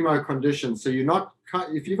primo conditions. So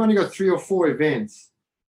if you've only got 3 or 4 events,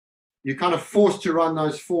 you're kind of forced to run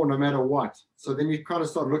those 4 no matter what. So then you kind of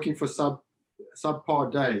start looking for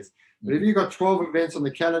subpar days. But if you've got 12 events on the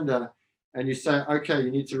calendar and you say, okay, you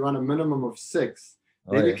need to run a minimum of 6,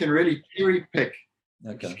 then you can really cherry pick.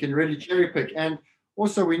 Okay. You can really cherry pick. And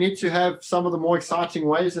also, we need to have some of the more exciting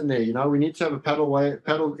waves in there. We need to have a paddle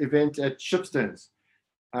event at Shipsterns.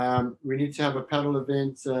 We need to have a paddle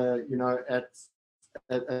event,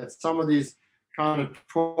 at some of these kind of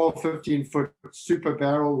 12, 15-foot super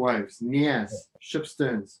barrel waves, Nias,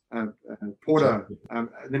 Shipsterns, Porto. And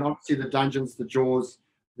then obviously the Dungeons, the Jaws,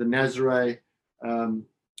 the Nazare, the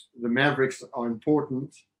Mavericks are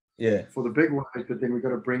important. Yeah, for the big waves, but then we've got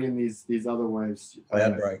to bring in these other waves.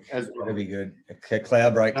 Cloudbreak as well. That'd be good.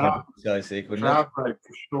 Cloudbreak can be so sick, wouldn't it? Cloudbreak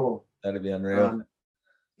for sure. That'd be unreal.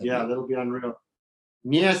 That'll be unreal.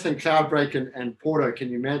 Nias and Cloudbreak and Porto,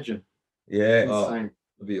 can you imagine? Yeah, insane.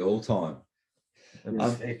 It'll be all time.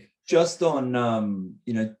 Just on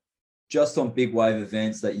just on big wave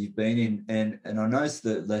events that you've been in, and I noticed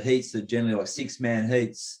that the heats are generally like 6-man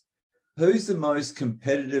heats. Who's the most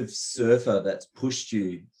competitive surfer that's pushed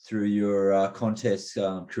you through your contest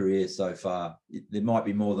career so far? There might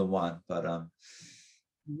be more than one, but I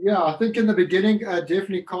think in the beginning,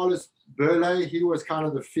 definitely Carlos Burle. He was kind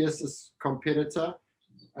of the fiercest competitor.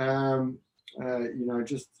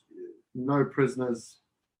 Just no prisoners,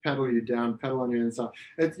 paddle you down, paddle on your inside.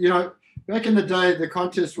 Back in the day, the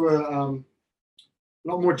contests were a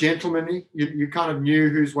lot more gentlemanly. You kind of knew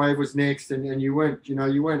whose wave was next, and you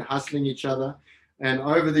weren't hustling each other. And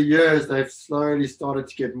over the years, they've slowly started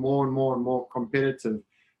to get more and more and more competitive.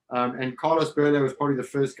 And Carlos Burle was probably the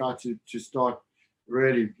first guy to start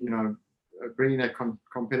really, bringing that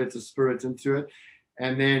competitive spirit into it.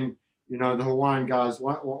 And then, the Hawaiian guys,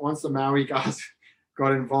 once the Maui guys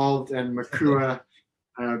got involved, and Makua,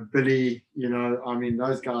 Billy,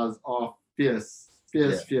 those guys are fierce.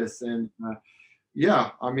 And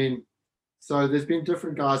so there's been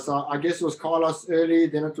different guys. So I guess it was Carlos early,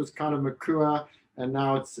 then it was kind of Makua, and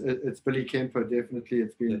now it's Billy Kemper. Definitely,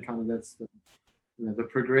 it's been kind of that's the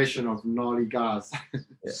progression of gnarly guys.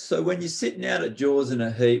 So when you're sitting out at Jaws in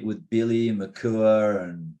a heat with Billy and Makua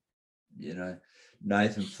and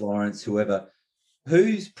Nathan Florence, whoever,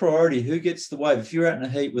 who's priority? Who gets the wave? If you're out in a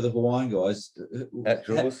heat with the Hawaiian guys at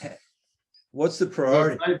Jaws, what's the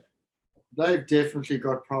priority? They've definitely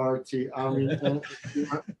got priority. I mean,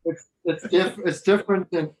 it's different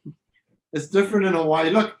in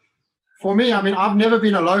Hawaii. Look, for me, I mean, I've never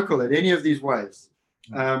been a local at any of these waves.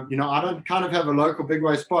 You know, I don't kind of have a local big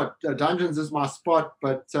wave spot. Dungeons is my spot,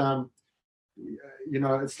 but you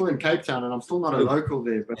know, it's still in Cape Town, and I'm still not a local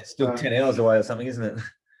there. But It's still 10 hours away or something, isn't it?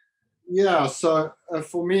 yeah, so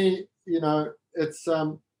for me, you know, it's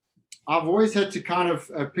I've always had to kind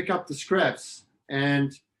of pick up the scraps,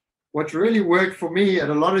 and what really worked for me at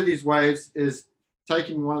a lot of these waves is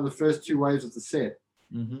taking one of the first two waves of the set.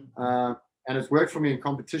 And it's worked for me in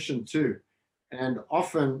competition too. And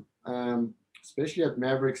often, especially at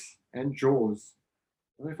Mavericks and Jaws,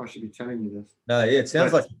 I don't know if I should be telling you this. No, yeah, it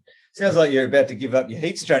sounds like you're about to give up your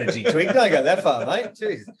heat strategy. Twig, don't go that far, mate.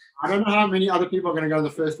 Jeez. I don't know how many other people are going to go in the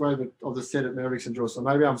first wave of the set at Mavericks and Jaws, so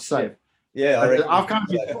maybe I'm safe. Yeah, I've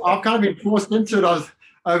kind of been forced into it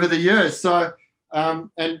over the years. So,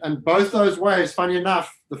 and both those waves, funny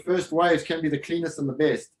enough, the first waves can be the cleanest and the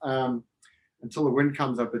best. Until the wind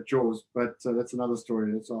comes up at Jaws, but that's another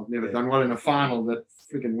story. I've never done well in a final. That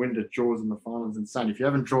freaking wind at Jaws in the final is insane. If you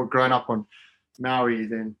haven't grown up on Maui,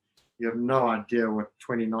 then you have no idea what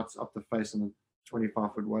 20 knots up the face on a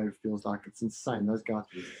 25-foot wave feels like. It's insane. Those guys.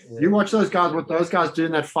 You watch those guys, what those guys do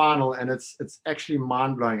in that final, and it's actually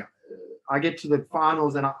mind-blowing. I get to the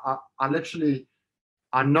finals, and I literally,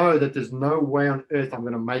 I know that there's no way on earth I'm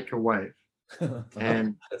going to make a wave.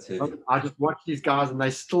 And I just watch these guys, and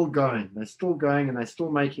they're still going, and they're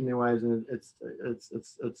still making their waves, and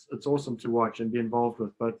it's awesome to watch and be involved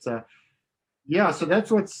with. But yeah, so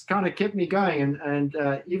that's what's kind of kept me going, and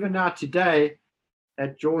even now today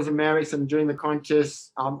at Jaws and Mavericks and during the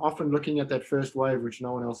contests, I'm often looking at that first wave, which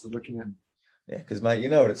no one else is looking at. Yeah, because mate, you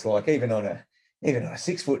know what it's like. Even on a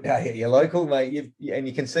 6-foot day at your local, mate, and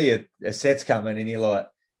you can see a set's coming, and you're like.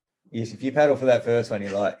 Yes, if you paddle for that first one,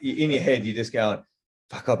 you're like, in your head, you're just going,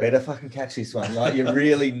 fuck, I better fucking catch this one. Like, you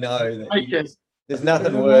really know that there's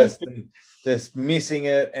nothing worse than just missing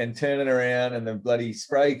it and turning around and the bloody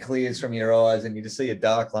spray clears from your eyes and you just see a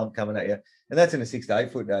dark lump coming at you. And that's in a 6 to 8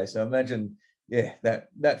 foot day. So imagine, yeah,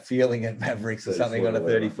 that feeling at Mavericks or something on a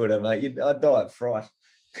 30-footer, mate. I'd die of fright.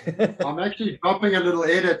 I'm actually dropping a little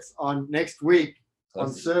edit on next week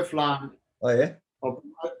on Surfline. Oh, yeah? Of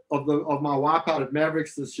my wipeout at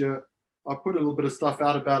Mavericks this year. I put a little bit of stuff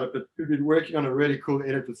out about it, but we've been working on a really cool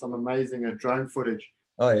edit with some amazing drone footage.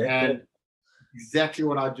 Oh, yeah. And exactly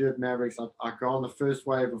what I do at Mavericks. I go on the first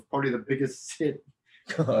wave of probably the biggest set.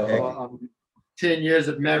 10 years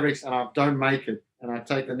at Mavericks, and I don't make it. And I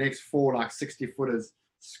take the next 4 like 60-footers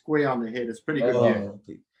square on the head. It's pretty good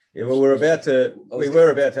view. Yeah, well, we were about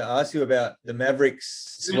to ask you about the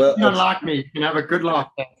Mavericks. Well, you don't like me. You can have a good laugh.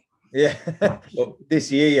 Yeah, well,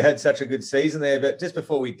 this year you had such a good season there, but just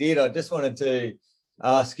before we did, I just wanted to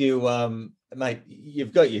ask you, mate,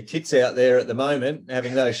 you've got your tits out there at the moment,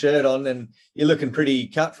 having no shirt on, and you're looking pretty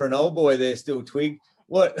cut for an old boy there still, Twig.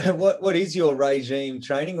 What is your regime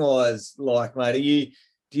training-wise like, mate?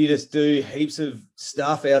 Do you just do heaps of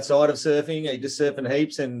stuff outside of surfing? Are you just surfing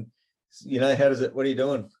heaps, and, you know, what are you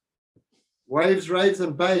doing? Waves, raids,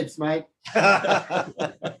 and babes, mate.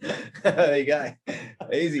 There you go.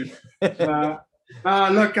 Easy.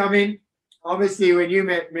 Look, I mean, obviously, when you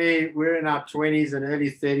met me, we were in our 20s and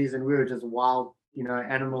early 30s, and we were just wild, you know,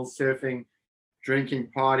 animals, surfing, drinking,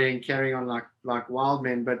 partying, carrying on like wild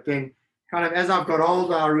men. But then, kind of as I've got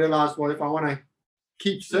older, I realized, well, if I want to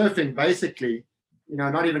keep surfing, basically, you know,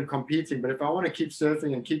 not even competing, but if I want to keep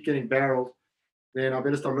surfing and keep getting barreled, then I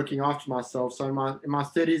better start looking after myself. So in my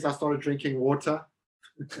 30s, I started drinking water.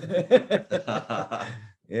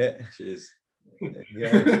 Yeah, cheers.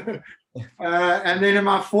 And then in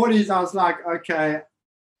my 40s, I was like, okay,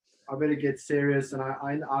 I better get serious. And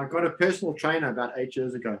I got a personal trainer about 8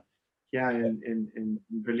 years ago here in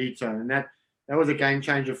Bellito. And that was a game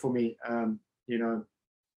changer for me. You know,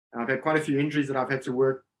 I've had quite a few injuries that I've had to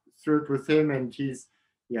work through it with him. And he's,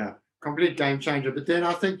 complete game changer. But then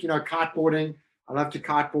I think, you know, kiteboarding, I love to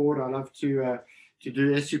kiteboard. I love to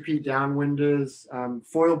do SUP downwinders.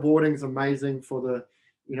 Foil boarding is amazing for the,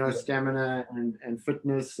 you know, stamina and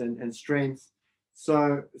fitness and strength.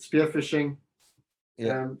 So spearfishing.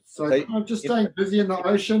 So I'm just staying busy in the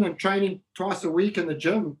ocean and training twice a week in the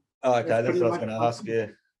gym. Oh, okay, that's what I was going to ask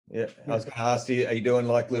you. Yeah, I was going to ask you, are you doing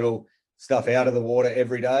like little stuff out of the water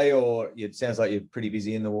every day, or it sounds like you're pretty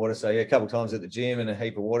busy in the water? So yeah, a couple of times at the gym and a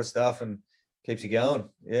heap of water stuff, and keeps you going.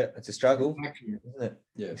 Yeah, it's a struggle, isn't it?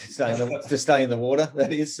 Yeah, to stay in the water,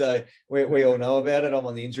 that is. So we all know about it. I'm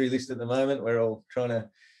on the injury list at the moment. We're all trying to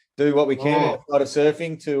do what we can outside of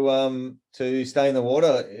surfing to stay in the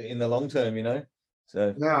water in the long term, you know.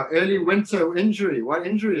 So early winter injury. What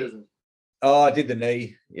injury is it? Oh, I did the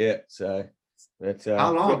knee. Yeah. So that's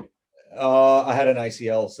how long? I had an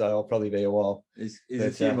ACL, so I'll probably be a while. Is But,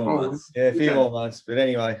 a few more months. Yeah, a few Okay. more months. But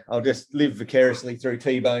anyway, I'll just live vicariously through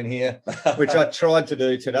T-Bone here, which I tried to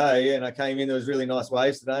do today. And I came in, there was really nice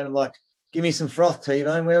waves today. And I'm like, give me some froth,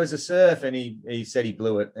 T-Bone. Where was the surf? And he said he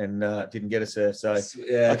blew it and didn't get a surf. So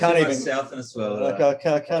Yeah, I can't too much even- south as well. like,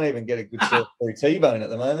 I can't even get a good surf through T-Bone at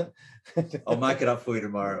the moment. I'll make it up for you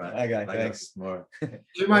tomorrow, mate. Okay, Make it up thanks. tomorrow.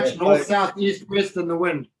 Too much Yeah, north, so- south, east, west, and the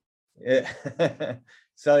wind. Yeah.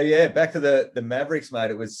 So yeah, back to the Mavericks,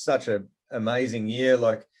 mate. It was such an amazing year.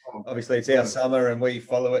 Like obviously it's our summer and we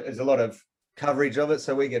follow it. There's a lot of coverage of it,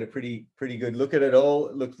 so we get a pretty good look at it all.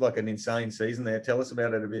 It looked like an insane season there. Tell us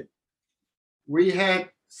about it a bit. We had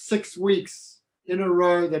 6 weeks in a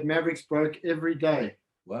row that Mavericks broke every day.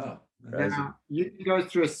 Wow. Crazy. Now, you can go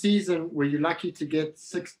through a season where you're lucky to get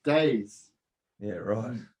 6 days, Yeah,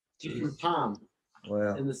 right. different time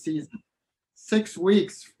Wow. in the season. 6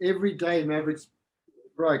 weeks, every day Mavericks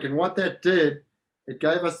broke. And what that did, it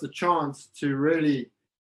gave us the chance to really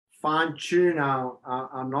fine tune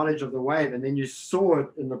our knowledge of the wave. And then you saw it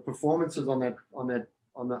in the performances on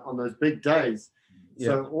those big days.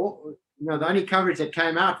 So the only coverage that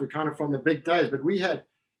came out were kind of from the big days, but we had,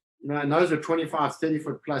 and those are 25, 30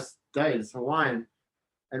 foot plus days, Hawaiian.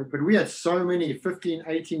 But we had so many 15,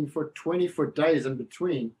 18 foot, 20 foot days in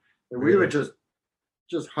between that we were just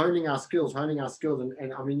honing our skills.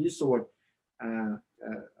 And I mean, you saw what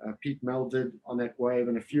Pete Mel did on that wave,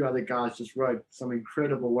 and a few other guys just rode some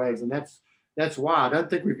incredible waves. And that's why I don't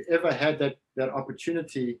think we've ever had that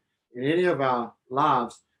opportunity in any of our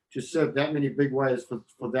lives to surf that many big waves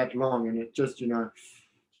for that long. And it just,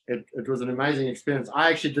 it was an amazing experience. I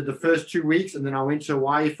actually did the first 2 weeks, and then I went to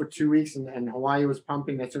Hawaii for 2 weeks, and Hawaii was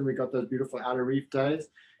pumping. That's when we got those beautiful outer reef days.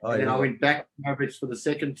 Oh, And then yeah. I went back to Mavericks for the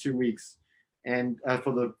second 2 weeks, and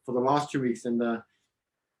for the last 2 weeks. And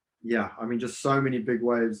I mean, just so many big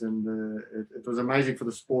waves, and it was amazing for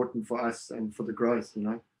the sport and for us and for the growth.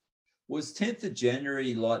 Was 10th of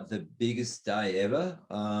January like the biggest day ever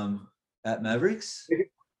at Mavericks?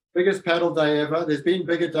 Biggest paddle day ever. There's been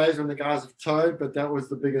bigger days when the guys have towed, but that was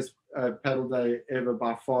the biggest paddle day ever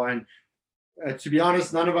by far. And to be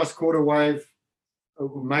honest, none of us caught a wave,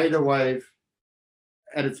 or made a wave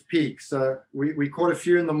at its peak. So we caught a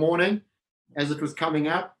few in the morning as it was coming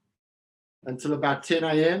up until about 10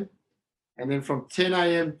 a.m. And then from 10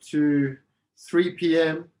 a.m. to 3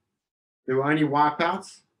 p.m., there were only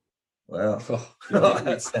wipeouts. Wow.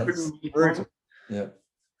 That sounds Couldn't be brutal. Yeah.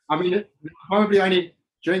 I mean, probably only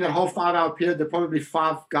during that whole 5-hour period, there were probably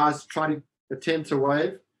 5 guys trying to attempt a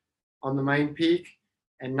wave on the main peak,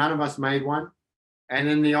 and none of us made one. And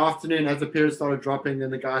in the afternoon, as the period started dropping,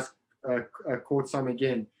 then the guys caught some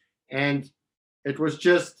again. And it was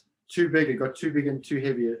just too big. It got too big and too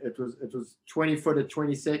heavy. It was 20 foot at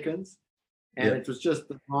 20 seconds. And it was just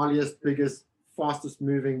the gnarliest, biggest, fastest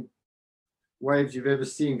moving waves you've ever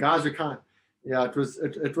seen. Guys were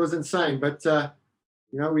it was insane. But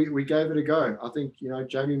we gave it a go. I think,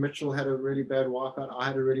 Jamie Mitchell had a really bad wipeout. I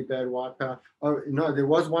had a really bad wipeout. Oh, no, there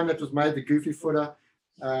was one that was made, the goofy footer.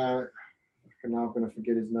 Now I'm going to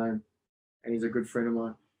forget his name. And he's a good friend of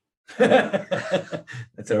mine.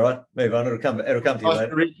 That's all right. Move on. It'll come to you Costa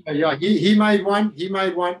later. Rica, yeah, he made one.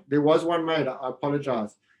 There was one made. I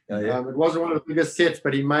apologize. Oh, yeah. It wasn't one of the biggest sets,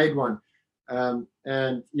 but he made one. I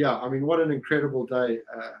mean, what an incredible day.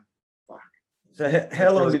 So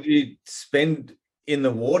how long did you spend in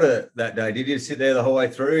the water that day? Did you sit there the whole way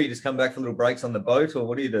through? You just come back for little breaks on the boat, or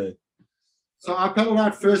what do you do? So I paddled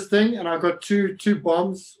out first thing, and I got two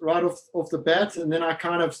bombs right off the bat, and then I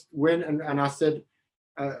kind of went and I said,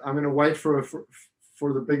 I'm going to wait for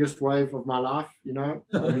the biggest wave of my life,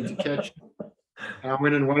 for me to catch. And I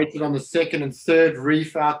went and waited on the second and third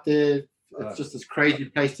reef out there. It's just this crazy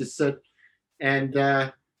place to sit. And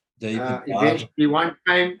eventually one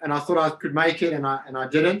came, and I thought I could make it, and I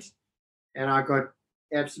didn't. And I got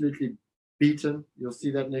absolutely beaten. You'll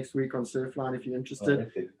see that next week on Surfline if you're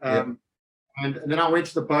interested. And then I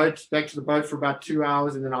went back to the boat for about 2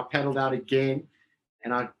 hours, and then I paddled out again,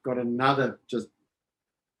 and I got another just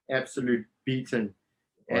absolute beaten.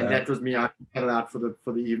 And that was me. I paddled out for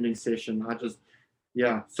the evening session.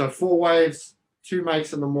 So 4 waves, 2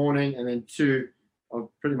 makes in the morning, and then 2 of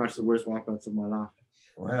pretty much the worst wipeouts of my life.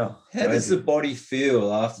 Wow. How does the body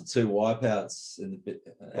feel after 2 wipeouts?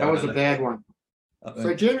 That was a bad one.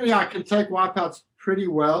 So generally I can take wipeouts pretty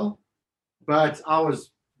well, but I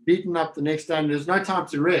was beaten up the next day, and there's no time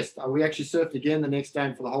to rest. We actually surfed again the next day,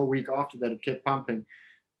 and for the whole week after that, it kept pumping.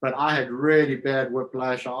 But I had really bad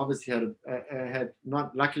whiplash. I obviously had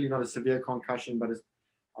luckily not a severe concussion, but I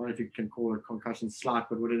don't know if you can call it a concussion slight,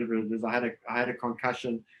 but whatever it is, I had a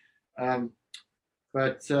concussion.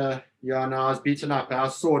 But yeah, no, I was beaten up. I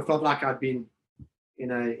was sore. It felt like I'd been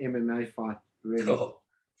in a MMA fight. Really. Oh,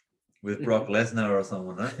 with Brock Lesnar or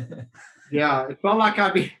someone, right? Yeah, it felt like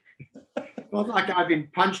I'd been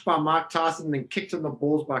punched by Mike Tyson and then kicked in the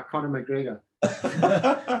balls by Conor McGregor.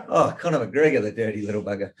 Oh, Conor McGregor, the dirty little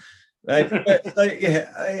bugger. Mate, so,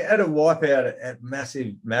 yeah, at a wipeout at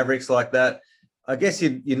massive Mavericks like that, I guess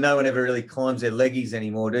you no one ever really climbs their leggies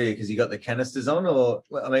anymore, do you? Because you got the canisters on, or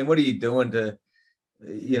I mean, what are you doing to,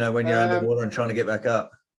 when you're underwater and trying to get back up?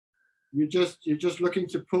 You're just looking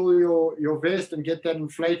to pull your vest and get that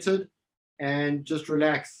inflated, and just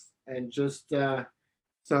relax and just so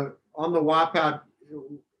on the wipeout.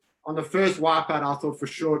 On the first wipeout, I thought for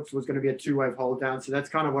sure it was going to be a 2-wave hold down. So that's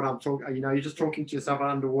kind of what I'm talking. You're just talking to yourself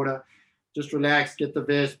underwater. Just relax, get the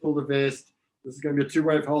vest, pull the vest. This is going to be a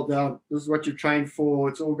 2-wave hold down. This is what you trained for.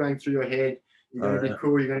 It's all going through your head. You're going to be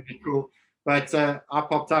cool. You're going to be cool. But I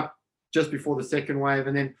popped up just before the second wave,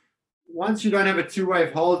 and then once you don't have a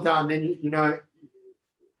 2-wave hold down, then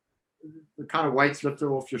the kind of weights lifted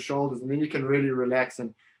off your shoulders, and then you can really relax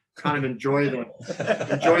and kind of enjoy the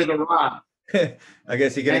ride. I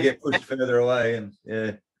guess you're going to get pushed further away, and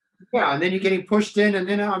yeah, and then you're getting pushed in, and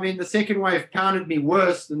then the second wave pounded me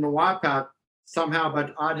worse than the wipeout somehow.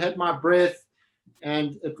 But I'd had my breath,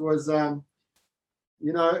 and it was,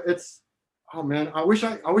 it's, oh man, I wish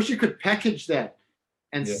you could package that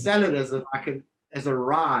and sell it as a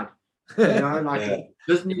ride, like a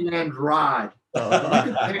Disneyland ride. You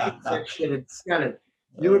could package that shit and sell it.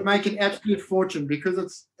 You would make an absolute fortune,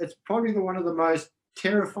 because it's probably one of the most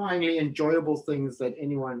terrifyingly enjoyable things that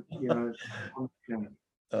anyone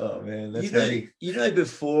Oh man, that's heavy.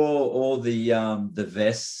 Before all the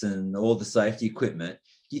vests and all the safety equipment,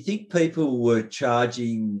 do you think people were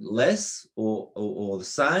charging less or the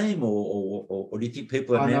same, or do you think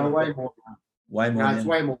people are now way more? Way more. No, it's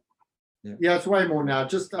way more. Yeah, it's way more now.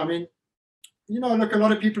 Just, look, a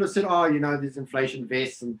lot of people have said, these inflation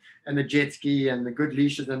vests and the jet ski and the good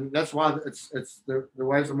leashes, and that's why it's the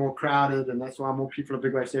waves are more crowded, and that's why more people are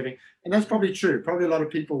big wave surfing. And that's probably true. Probably a lot of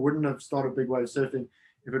people wouldn't have started big wave surfing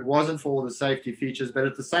if it wasn't for all the safety features. But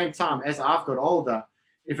at the same time, as I've got older,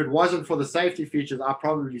 if it wasn't for the safety features, I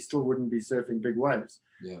probably still wouldn't be surfing big waves.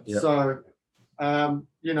 Yeah. So,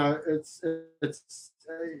 it's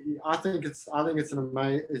I think it's an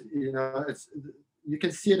amazing, you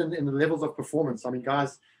can see it in the levels of performance. I mean,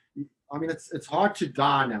 guys, it's hard to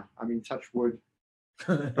die now. I mean, touch wood,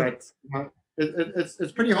 but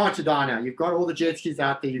it's pretty hard to die now. You've got all the jet skis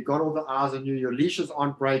out there. You've got all the eyes on you. Your leashes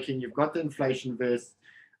aren't breaking. You've got the inflation vest.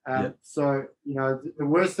 So, the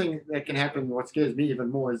worst thing that can happen, what scares me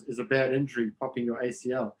even more, is a bad injury, popping your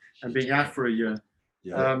ACL and being out for a year.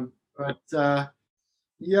 The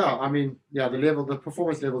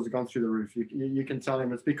performance levels have gone through the roof. You can tell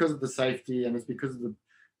them it's because of the safety, and it's because of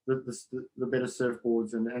the better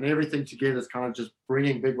surfboards, and everything together is kind of just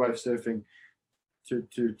bringing big wave surfing to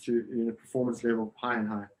performance level high and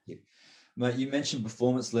high. Yeah. Mate, you mentioned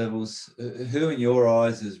performance levels. Who in your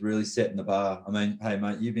eyes is really setting the bar? I mean, hey,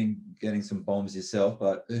 mate, you've been getting some bombs yourself,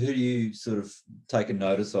 but who do you sort of take a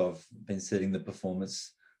notice of been setting the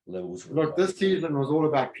performance levels? Look, this season was all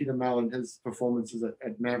about Peter Mel and his performances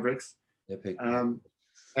at Mavericks. And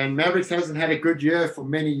Mavericks hasn't had a good year for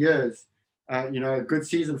many years, a good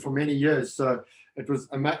season for many years. So it was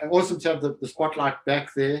awesome to have the spotlight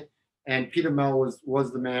back there. And Peter Mel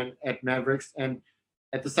was the man at Mavericks. And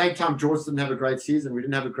at the same time, George didn't have a great season. We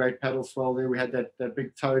didn't have a great paddle swell there. We had that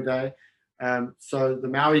big tow day. So the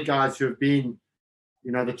Maui guys who have been,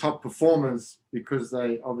 the top performers, because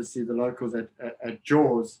they obviously the locals at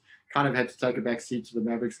Jaws kind of had to take a back seat to the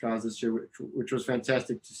Mavericks guys this year, which was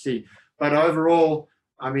fantastic to see. But overall,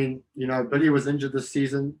 I mean, Billy was injured this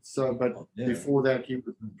season. Before that, he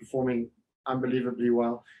was performing unbelievably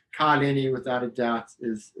well. Kyle Lenny, without a doubt,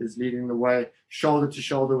 is leading the way, shoulder to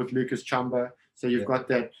shoulder with Lucas Chumbo. So you've got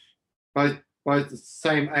that both the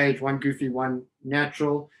same age, one goofy, one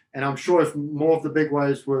natural. And I'm sure if more of the big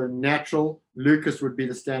waves were natural, Lucas would be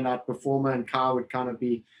the standout performer and Kyle would kind of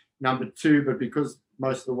be number 2. But because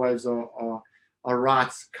most of the waves are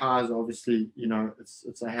rights, Kyle's obviously,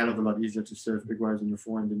 it's a hell of a lot easier to surf big waves in your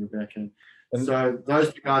forehand than your backhand. And so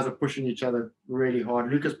those two guys are pushing each other really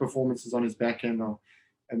hard. Lucas' performances on his backhand are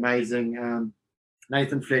amazing.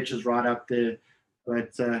 Nathan Fletcher's right up there.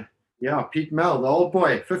 But Pete Mel, the old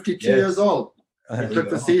boy, 52 years old. He took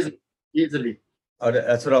the season easily.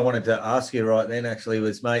 That's what I wanted to ask you right then, actually,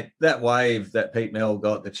 was, mate, that wave that Pete Mel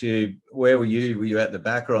got, the tube, where were you? Were you at the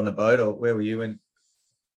back or on the boat, or where were you in?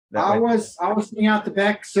 I was sitting out the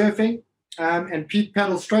back surfing, and Pete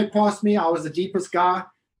paddled straight past me. I was the deepest guy,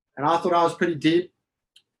 and I thought I was pretty deep.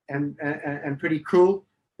 and pretty cool.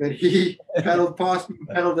 But he paddled past me,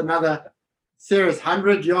 paddled another serious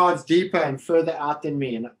 100 yards deeper and further out than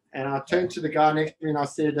me. And I turned to the guy next to me and I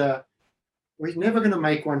said, well, he's never going to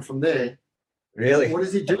make one from there. Really? What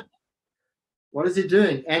is he doing? What is he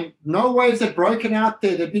doing? And no waves had broken out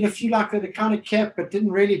there. There'd been a few like that that kind of kept, but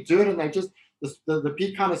didn't really do it. And they just, the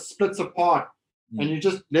peak kind of splits apart. And you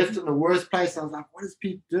just left in the worst place. I was like, what is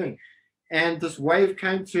Pete doing? And this wave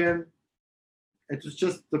came to him. It was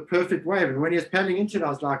just the perfect wave. And when he was paddling into it, I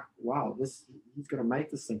was like, wow, he's going to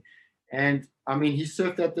make this thing. And, I mean, he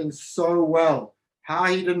surfed that thing so well. How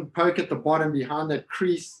he didn't poke at the bottom behind that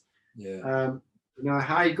crease. Yeah.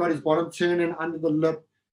 How he got his bottom turning under the lip.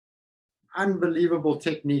 Unbelievable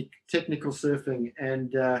technical surfing.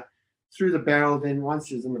 And through the barrel, then once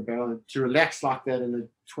he's in the barrel, to relax like that in a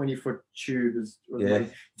 20-foot tube was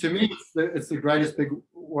amazing. To me, it's the greatest big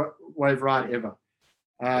wave ride ever.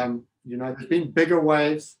 There's been bigger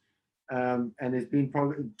waves, and there's been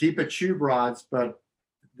probably deeper tube rides, but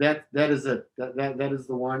that is it. That is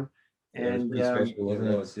the one. And special,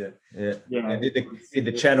 wasn't it? Yeah. And did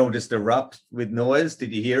the channel just erupt with noise?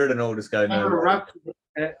 Did you hear it and all just go no?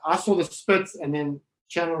 I saw the spits, and then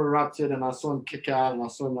channel erupted, and I saw him kick out, and I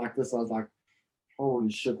saw him like this. I was like,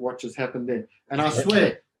 holy shit, what just happened there? And I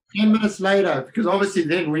swear, 10 minutes later, because obviously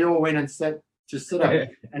then we all went and sat to sit up,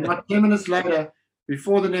 and like 10 minutes later,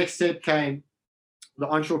 before the next set came, the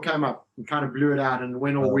onshore came up and kind of blew it out and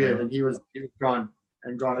went all weird, and he was gone.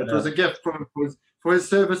 It was a gift for his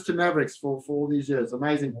service to Mavericks for all these years.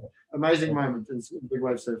 Amazing moment in big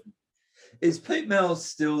wave surfing. Is Pete Mel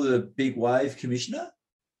still the big wave commissioner?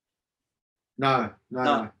 No.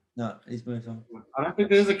 He's moved on. I don't think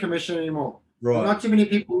there's a commission anymore. Right. Not too many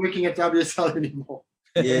people working at WSL anymore.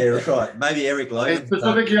 Yeah, right. Maybe Eric Logan.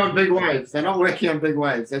 Specifically on big waves. They're not working on big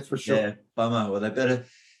waves, that's for sure. Yeah, bummer. Well,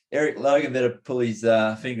 Eric Logan better pull his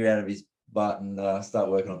finger out of his butt and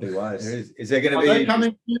start working on big waves. Is there going to be...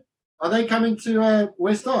 Are they coming to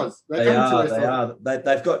West Oz? They are.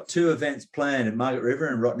 They've got 2 events planned at Margaret River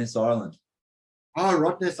and Rottnest Island. Oh,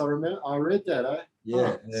 Rottnest, I read that, eh?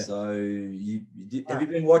 Yeah. Oh. So have you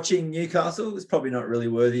been watching Newcastle? It's probably not really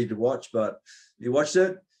worthy to watch, but you watched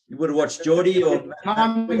it? You would have watched Geordie or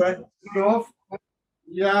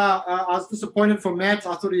Yeah, I was disappointed for Matt.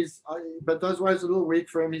 I thought but those waves are a little weak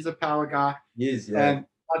for him. He's a power guy. He is, yeah.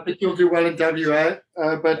 I think he'll do well in WA.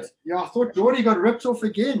 But I thought Geordie got ripped off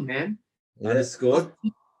again, man. Yeah, scored.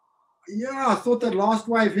 Yeah, I thought that last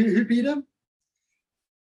wave, who beat him?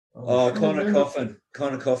 Oh, Connor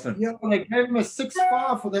Coffin. Yeah, they gave him a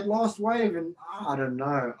 6-5 for that last wave, and I don't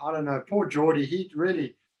know. Poor Geordie. He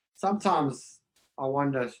really, sometimes I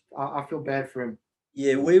wonder. I feel bad for him.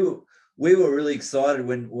 Yeah, we were really excited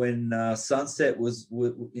when Sunset was,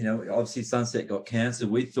 obviously Sunset got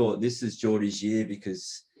cancelled. We thought this is Geordie's year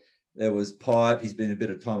because there was Pipe. He's been a bit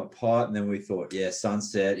of time at Pipe, and then we thought,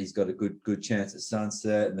 Sunset. He's got a good chance at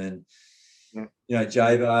Sunset, and then.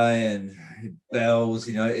 J-Bay and Bells,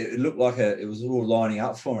 it looked like it was all lining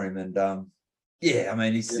up for him. And, I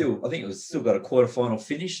mean, he's still, I think it was still got a quarterfinal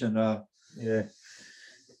finish. And, I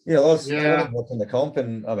was watching the comp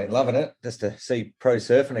and, I mean, loving it just to see pro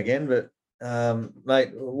surfing again. But, mate,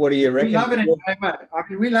 what do you reckon? We love it in J-Bay. I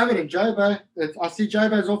mean, we love it in J-Bay. I see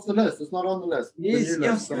J-Bay's off the list. It's not on the list. Yes,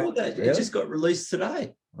 I saw that. Really? It just got released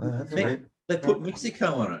today. Wow, they put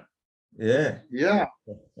Mexico on it. Yeah,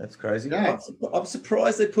 that's crazy. Yeah. I'm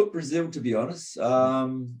surprised they put Brazil. To be honest, I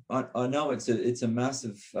know it's a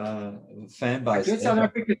massive fan base. I guess South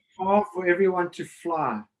Africa is hard for everyone to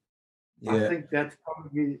fly. Yeah. I think that's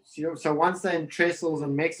probably so. Once they're in Trestles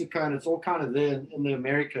and Mexico, and it's all kind of there in the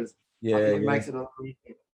Americas. I think it makes it a lot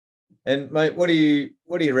easier. And mate, what do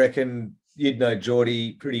you reckon? You'd know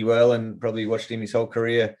Geordie pretty well, and probably watched him his whole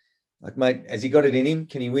career. Like, mate, has he got it in him?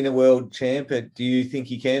 Can he win a world champ? Do you think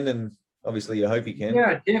he can? And obviously, you hope he can.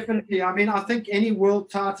 Yeah, definitely. I mean, I think any world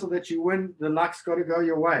title that you win, the luck's got to go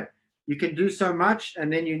your way. You can do so much,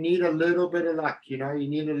 and then you need a little bit of luck. You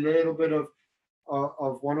need a little bit of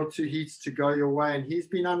 1 or 2 heats to go your way. And he's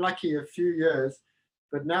been unlucky a few years,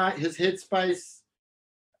 but now his headspace,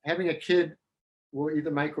 having a kid, will either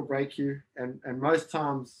make or break you. And most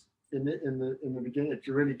times in the beginning, it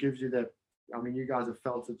really gives you that. I mean, you guys have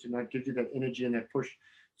felt it, it gives you that energy and that push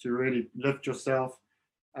to really lift yourself.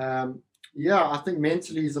 I think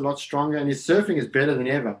mentally he's a lot stronger, and his surfing is better than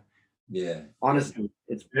ever. Yeah. Honestly,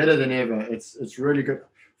 it's better than ever. It's really good.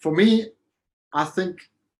 For me, I think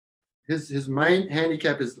his main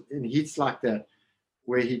handicap is in heats like that,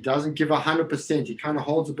 where he doesn't give 100%. He kind of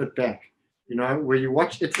holds a bit back. Where you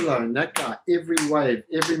watch Italo and that guy, every wave,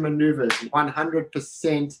 every maneuver is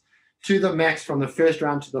 100% to the max from the first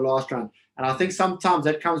round to the last round. And I think sometimes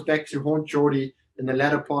that comes back to haunt Geordie in the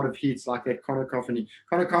latter part of heats, like that Connor Coffin.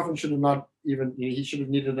 Connor Coffin should have not even, he should have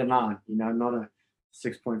needed a 9, not a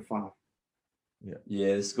 6.5.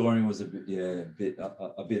 Yeah, the scoring was a bit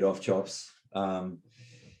off chops. Hard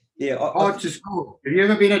to score. Have you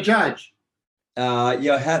ever been a judge? I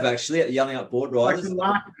have actually at Yelling Up Board Riders. It's a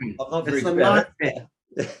nightmare. I'm not very It's a good at nightmare.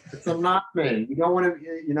 It's a nightmare. You don't want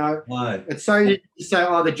to, No. It's so easy to say,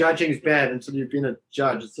 oh, the judging is bad until you've been a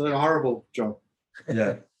judge. It's a horrible job.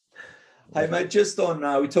 Yeah. Hey, mate, just on,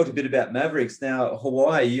 we talked a bit about Mavericks. Now,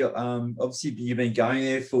 Hawaii, obviously you've been going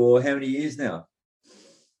there for how many years now?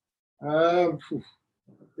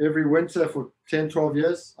 Every winter for 10, 12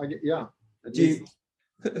 years.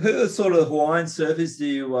 Who are sort of Hawaiian surfers do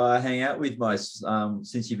you hang out with most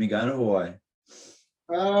since you've been going to Hawaii?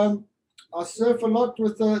 I surf a lot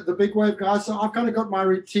with the big wave guys. So I've kind of got my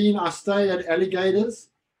routine. I stay at Alligators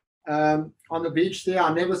on the beach there.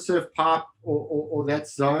 I never surf pipe or that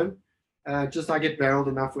zone. Just I get barreled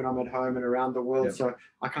enough when I'm at home and around the world. Yep. So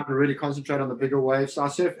I can't really concentrate on the bigger waves. So I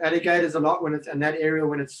surf Alligators a lot when it's in that area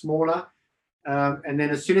when it's smaller. And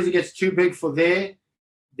then as soon as it gets too big for there,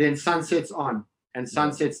 then sunset's on. And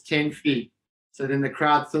sunset's 10 feet. So then the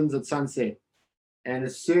crowd thins at sunset. And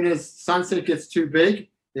as soon as sunset gets too big,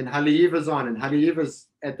 then Haleiwa's on. And Haleiwa's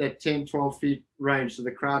at that 10, 12 feet range. So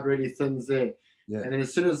the crowd really thins there. Yeah. And then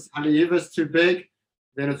as soon as Haleiwa's too big,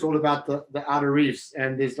 then it's all about the outer reefs.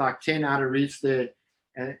 And there's like 10 outer reefs there.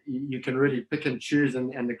 And you can really pick and choose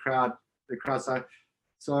and the crowd.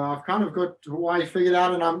 So I've kind of got Hawaii figured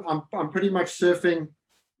out. And I'm pretty much surfing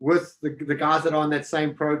with the guys that are on that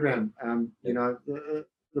same program,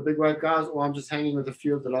 the big wave guys, or I'm just hanging with a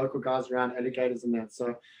few of the local guys around Alligators and that.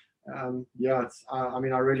 So, I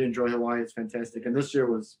really enjoy Hawaii. It's fantastic. And this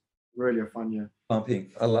year was really a fun year.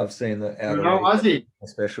 Pumping. I love seeing the outer. There were no Aussies.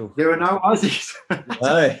 Special. There were no Aussies.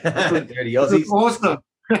 No, dirty Aussies. Awesome.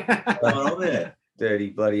 Going on there. Dirty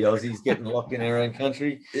bloody Aussies getting locked in our own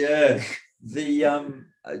country. Yeah. The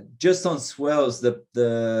just on swells, I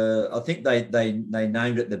think they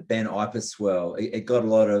named it the Ben Iper swell. It got a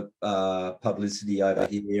lot of publicity over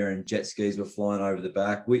here, and jet skis were flying over the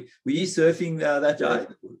back. Were you surfing that day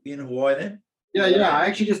in Hawaii then? Yeah. I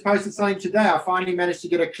actually just posted something today. I finally managed to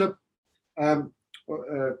get a clip from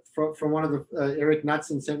one of the Eric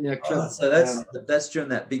Knudsen sent me a clip. Oh, so that's during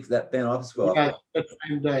that Ben Iper swell. Yeah, that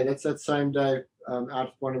same day. That's that same day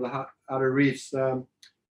out one of the outer reefs.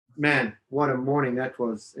 Man, what a morning that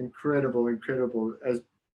was. Incredible. As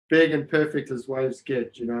big and perfect as waves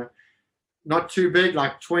get, Not too big,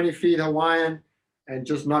 like 20 feet Hawaiian, and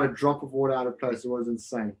just not a drop of water out of place. It was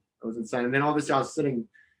insane. And then obviously I was sitting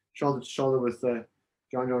shoulder to shoulder with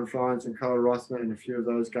John Florence and Cole Rossman and a few of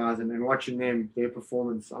those guys and watching their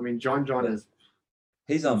performance. I mean, John is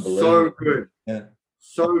he's unbelievable. So good. Yeah.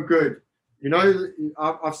 So good.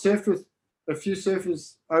 I've surfed with a few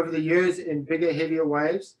surfers over the years in bigger, heavier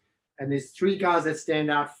waves. And there's 3 guys that stand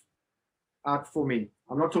out for me.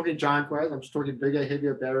 I'm not talking giant waves. I'm just talking bigger,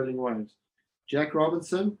 heavier barreling waves. Jack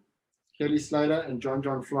Robinson, Kelly Slater, and John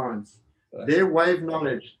Florence. Right. Their wave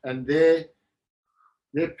knowledge and their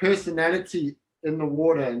personality in the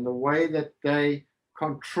water and the way that they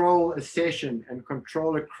control a session and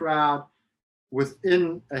control a crowd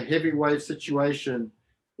within a heavy wave situation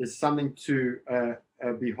is something to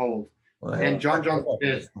behold. Wow. And John's the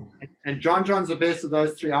best. And John's the best of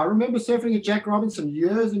those 3. I remember surfing at Jack Robinson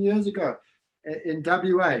years and years ago in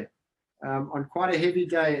WA on quite a heavy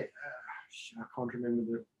day. I can't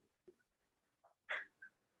remember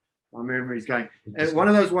my memory's going. One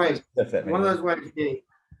of those waves. Yeah.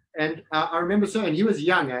 And I remember surfing. He was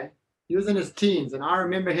young, He was in his teens. And I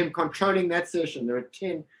remember him controlling that session. There were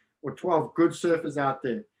 10 or 12 good surfers out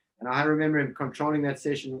there. And I remember him controlling that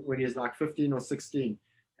session when he was like 15 or 16.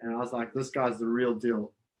 And I was like, this guy's the real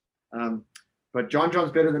deal. But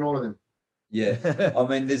John's better than all of them. Yeah. I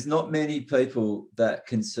mean, there's not many people that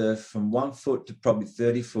can surf from 1 foot to probably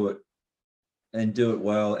 30 foot and do it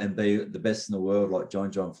well and be the best in the world like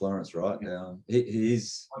John Florence, right?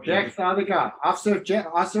 He's... Jack's the other guy. I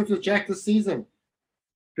surfed with Jack this season.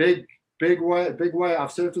 Big way. I've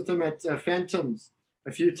surfed with him at Phantoms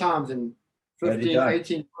a few times in 15,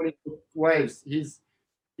 18, 20 waves. He's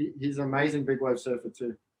an amazing big wave surfer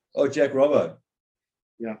too. Oh, Jack Robbo.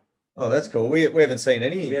 Yeah. Oh, that's cool. We haven't seen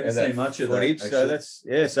any. We haven't seen much of that. So that's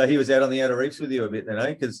So he was out on the outer reefs with you a bit then,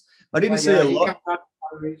 Because I didn't see a lot.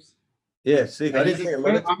 Yeah. See, I didn't see a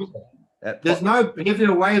lot. There's no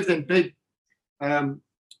heavier waves than big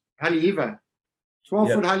Haleiwa.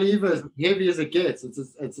 12-foot Haleiwa is heavy as it gets.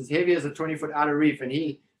 It's as heavy as a 20-foot outer reef, and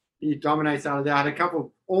he dominates out of there. I had a couple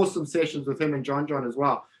of awesome sessions with him and John as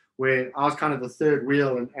well, where I was kind of the third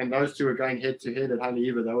wheel, and those two were going head to head at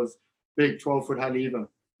Haleiwa. That was big 12-foot Haleiwa.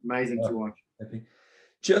 Amazing to watch.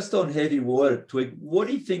 Just on heavy water, Twig, what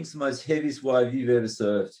do you think's the most heaviest wave you've ever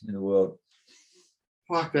surfed in the world?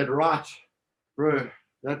 Fuck, that right. Bro,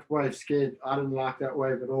 that wave scared. I didn't like that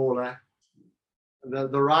wave at all.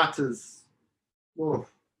 The right is, oh,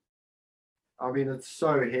 I mean, it's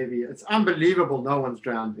so heavy. It's unbelievable no one's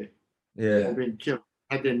drowned there. Yeah. Or been killed,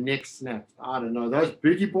 had their necks snapped. I don't know. Those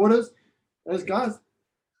boogie boarders, those guys,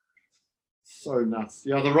 so nuts.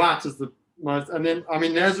 Yeah, the right is the most. And then, I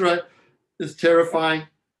mean, Nazaré is terrifying.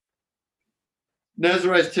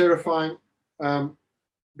 Nazaré is terrifying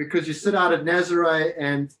because you sit out at Nazaré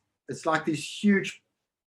and it's like these huge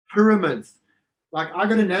pyramids. Like I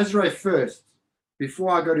go to Nazaré first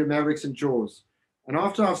before I go to Mavericks and Jaws. And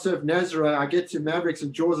after I've surfed Nazaré, I get to Mavericks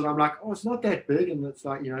and Jaws and I'm like, oh, it's not that big. And it's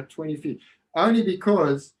like, 20 feet. Only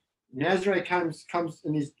because Nazaré comes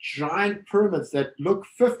in these giant pyramids that look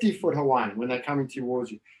 50-foot Hawaiian when they're coming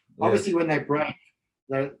towards you. Yeah. Obviously, when they break,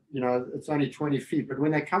 it's only 20 feet. But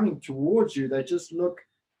when they're coming towards you, they just look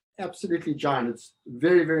absolutely giant. It's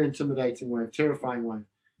very, very intimidating wave, terrifying wave.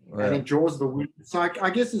 Wow. And then Jaws the wind. So I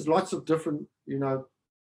guess there's lots of different,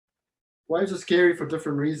 waves are scary for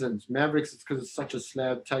different reasons. Mavericks, it's because it's such a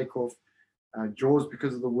slab takeoff. Jaws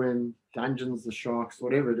because of the wind. Dungeons, the sharks,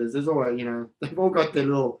 whatever it is. There's always, they've all got their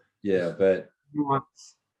little. Yeah, but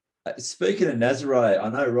speaking of Nazaré, I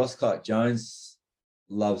know Ross Clarke-Jones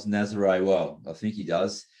loves Nazaré well. I think he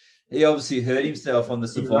does. He obviously hurt himself on the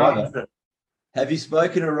Survivor. Have you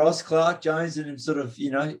spoken to Ross Clarke-Jones and sort of,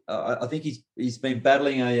 I think he's been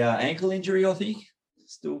battling a ankle injury, I think.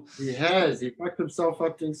 Still. He has. He fucked himself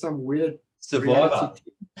up doing some weird Survivor.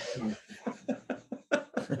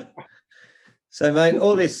 So, mate,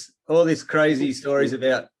 all this crazy stories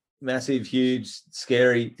about massive, huge,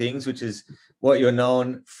 scary things, which is what you're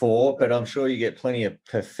known for, but I'm sure you get plenty of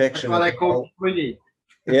perfection. That's why they call Twiggy.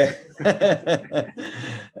 Yeah.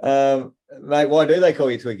 Mate, why do they call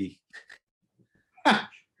you Twiggy?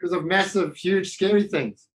 Because of massive, huge, scary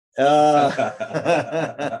things. Oh,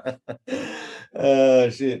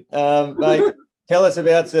 shit. Mate, tell us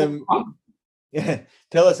about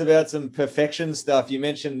some perfection stuff. You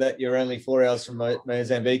mentioned that you're only 4 hours from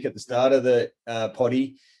Mozambique at the start of the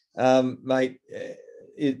potty. Mate,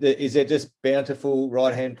 is there just bountiful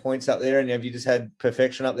right-hand points up there, and have you just had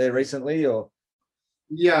perfection up there recently, or?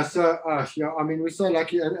 Yeah, so I mean, we're so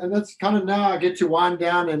lucky, and that's kind of now I get to wind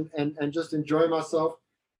down and just enjoy myself,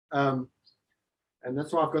 and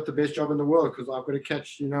that's why I've got the best job in the world, because I've got to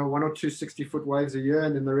catch 1 or 2 60-foot waves a year,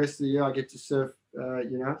 and then the rest of the year I get to surf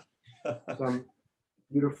some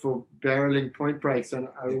beautiful barreling point breaks, and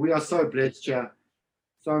we are so blessed here.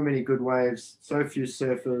 So many good waves, so few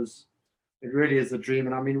surfers. It really is a dream,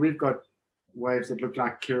 and I mean, we've got waves that look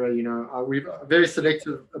like Kira. We're very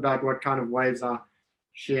selective about what kind of waves I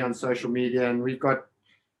share on social media, and we've got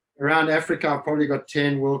around Africa. I've probably got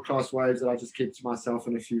 10 world-class waves that I just keep to myself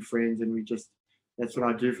and a few friends, and that's what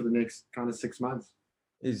I do for the next kind of 6 months.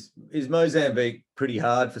 Is Mozambique pretty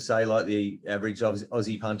hard for, say, like the average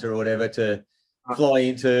Aussie punter or whatever to fly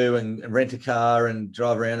into and rent a car and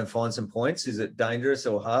drive around and find some points? Is it dangerous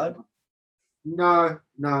or hard? No.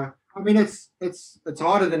 I mean, it's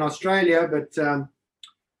harder than Australia, but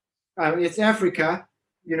it's Africa,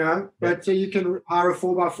 But you can hire a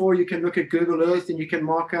 4x4. You can look at Google Earth and you can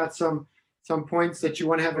mark out some points that you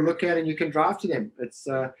want to have a look at, and you can drive to them. It's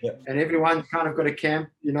and everyone's kind of got a camp.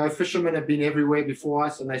 Fishermen have been everywhere before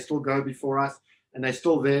us, and they still go before us, and they're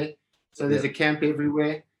still there. So there's a camp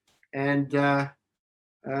everywhere, and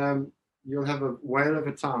you'll have a whale of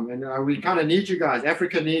a time. And we kind of need you guys.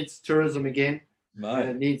 Africa needs tourism again.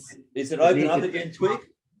 Mate, is it open up again, Twig?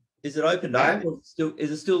 Is it opened up? Is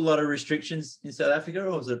there still a lot of restrictions in South Africa,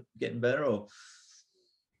 or is it getting better? Or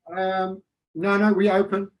no, we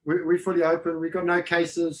open. We fully open. We got no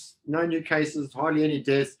cases, no new cases, hardly any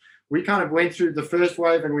deaths. We kind of went through the first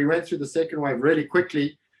wave and we went through the second wave really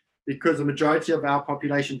quickly, because the majority of our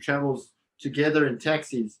population travels together in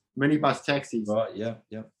taxis, minibus taxis. Right. Yeah.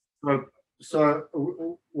 So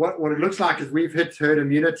what it looks like is we've hit herd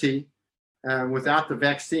immunity without the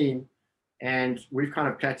vaccine, and we've kind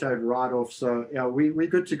of plateaued right off. So we're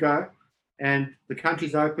good to go, and the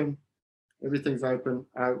country's open. Everything's open.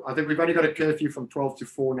 I think we've only got a curfew from 12 to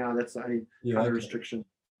 4 now. That's the only kind of restriction.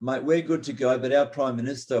 Mate, we're good to go, but our Prime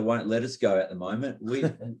Minister won't let us go at the moment.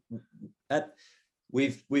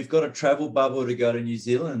 We've got a travel bubble to go to New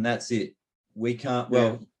Zealand, and that's it. We can't.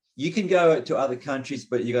 Well, you can go to other countries,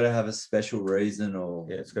 but you got to have a special reason or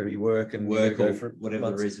Yeah, it's got to be work and work go or for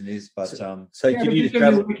whatever the reason is. But So Yeah, can but you you just can be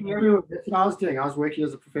travel? working everywhere. That's what I was doing. I was working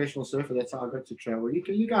as a professional surfer. That's how I got to travel.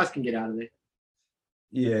 You guys can get out of there.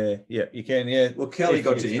 Yeah, you can. Yeah. well, Kelly If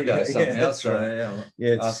got you- to Indo yeah, somehow. that's So right. yeah,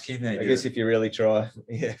 Yeah, it's- ask him how I you do guess it. if you really try,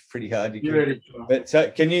 yeah, pretty hard. You You can. really try.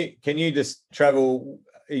 But can you just travel?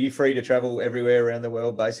 Are you free to travel everywhere around the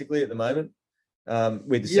world basically at the moment?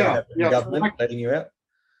 With the South African government like- letting you out?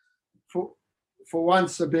 For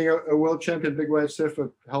once, being a world champion big wave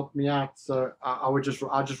surfer helped me out. So I just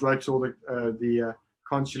wrote to all the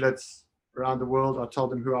consulates around the world. I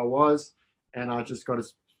told them who I was, and I just got a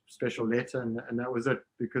special letter, and that was it.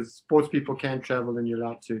 Because sports people can travel, and you're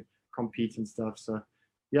allowed to compete and stuff. So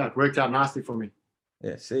yeah, it worked out nicely for me.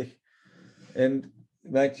 Yeah, sick. And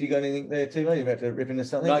mate, you got anything there too, mate? You about to rip into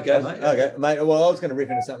something? No, go, mate. Okay, mate. Well, I was going to rip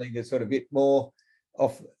into something that's sort of a bit more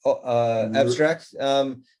off abstract.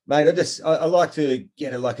 Mate, I like to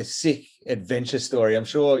get a sick adventure story. I'm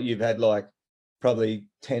sure you've had like probably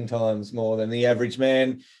 10 times more than the average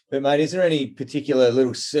man. But mate, is there any particular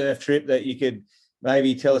little surf trip that you could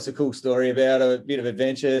maybe tell us a cool story about, a bit of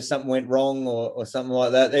adventure, something went wrong or something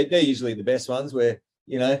like that? They're usually the best ones where,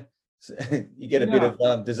 you know, you get a bit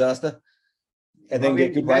of disaster and then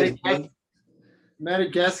get good waves.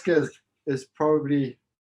 Madagascar is probably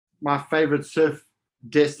my favorite surf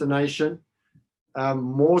destination,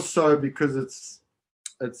 more so because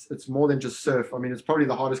it's more than just surf. I mean, it's probably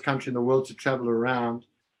the hardest country in the world to travel around.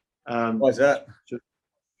 Why is that?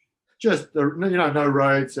 Just no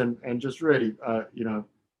roads and just really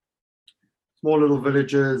small little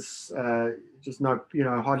villages, just no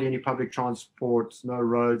hardly any public transport, no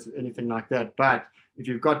roads, anything like that. But if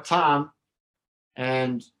you've got time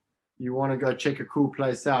and you want to go check a cool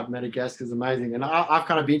place out, Madagascar is amazing. And I've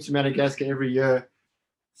kind of been to Madagascar every year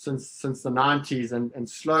since the 90s, and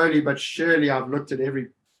slowly but surely I've looked at every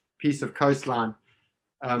piece of coastline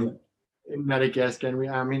in Madagascar.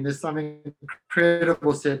 And there's something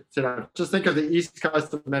incredible set up. Just think of the east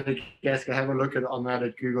coast of Madagascar. Have a look on that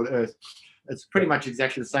at Google Earth. It's pretty much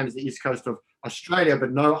exactly the same as the east coast of Australia,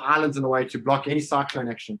 but no islands in the way to block any cyclone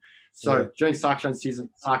action. So during cyclone season,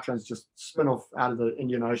 cyclones just spin off out of the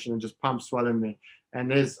Indian Ocean and just pump swell in there. And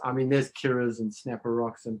there's Kiras and Snapper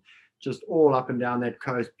Rocks and just all up and down that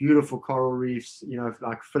coast. Beautiful coral reefs,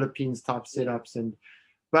 like Philippines type setups.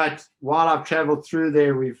 But while I've traveled through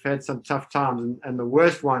there, we've had some tough times. And the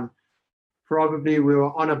worst one, probably we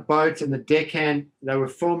were on a boat in the deckhand. They were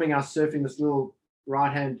filming us surfing this little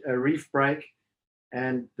right-hand reef break.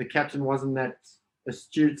 And the captain wasn't that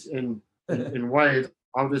astute in waves,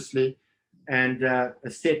 obviously. And a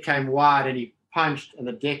set came wide and he punched, and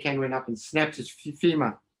the deckhand went up and snapped his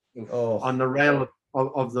femur on the rail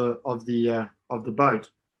of the boat.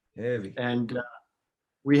 Heavy. And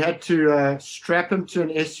we had to strap him to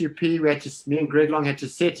an SUP. Me and Greg Long had to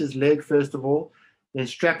set his leg first of all, then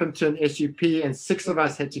strap him to an SUP, and 6 of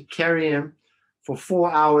us had to carry him for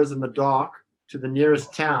 4 hours in the dark to the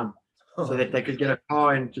nearest town, so that they could get a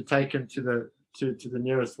car in to take him to the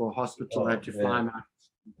nearest hospital. They had to fly him out.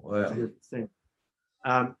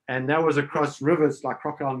 Wow. And that was across rivers, like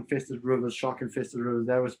crocodile-infested rivers, shark-infested rivers.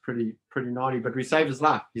 That was pretty gnarly, but we saved his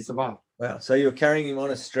life. He survived. Wow. So you were carrying him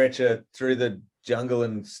on a stretcher through the jungle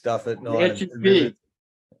and stuff at night. SUP.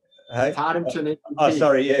 Hey? Tied him to an SUP. Oh,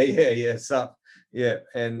 sorry. Yeah. So, yeah.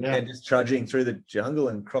 And just trudging through the jungle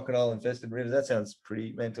and crocodile-infested rivers. That sounds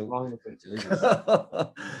pretty mental.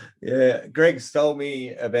 Yeah. Greg's told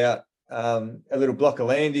me about a little block of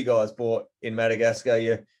land you guys bought in Madagascar.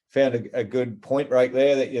 You found a good point break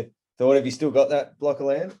there that you thought. Have you still got that block of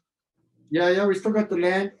land? Yeah, we still got the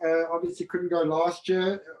land. Obviously couldn't go last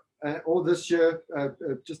year or this year,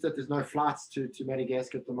 just that there's no flights to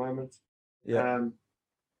Madagascar at the moment. But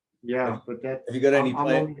that. Have you got any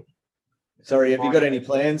plans? Sorry, have you got any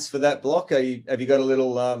plans for that block? Have you got a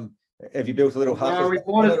little? Have you built a little hut? No,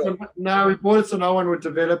 we bought it so no one would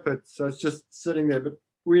develop it. So it's just sitting there. But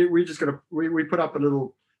we just got we put up a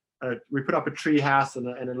little. We put up a tree house and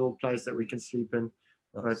a little place that we can sleep in.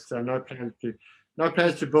 Nice. But no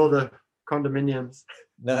plans to build a condominiums.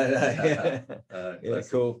 No. Yeah,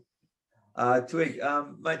 cool. Twig,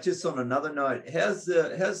 mate, just on another note, how's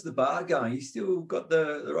the bar going? You still got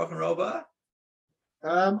the rock and roll bar?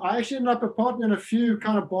 I actually ended up a partner in a few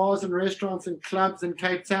kind of bars and restaurants and clubs in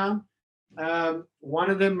Cape Town.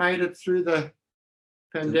 One of them made it through the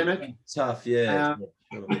pandemic. Tough, yeah.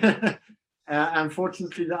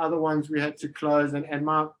 Unfortunately, the other ones we had to close. And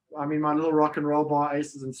my little rock and roll bar,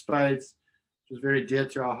 Aces and Spades, was very dear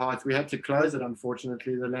to our hearts. We had to close it,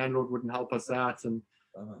 unfortunately. The landlord wouldn't help us out. And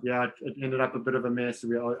yeah, it ended up a bit of a mess.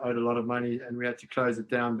 We owed a lot of money and we had to close it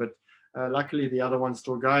down. But luckily, the other one's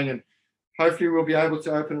still going, and hopefully, we'll be able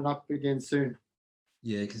to open it up again soon.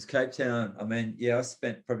 Yeah, because Cape Town, I mean, yeah, I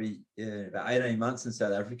spent probably about 18 months in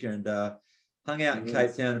South Africa and hung out in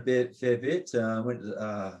Cape Town a fair bit. Went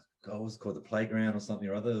to, what was it called, the Playground or something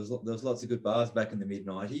or other. There was lots of good bars back in the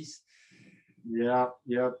mid-90s. Yeah.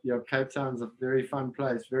 Cape Town's a very fun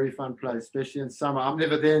place, especially in summer. I'm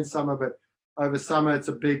never there in summer, but over summer, it's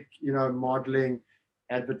a big, modeling,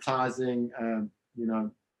 advertising,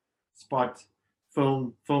 spot,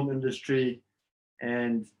 film industry.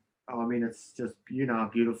 And I mean, it's just, how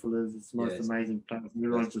beautiful it is. It's the most amazing place.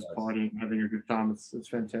 Everyone's just partying, having a good time. It's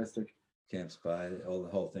fantastic. Camps Bay, the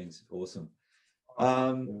whole thing's awesome.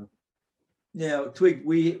 Now, Twig,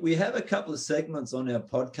 we have a couple of segments on our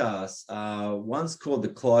podcast. One's called the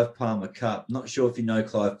Clive Palmer Cup. Not sure if you know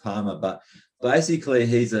Clive Palmer, but basically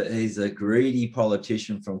he's a greedy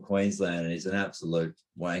politician from Queensland, and he's an absolute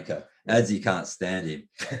wanker. As you can't stand him.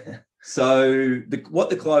 So what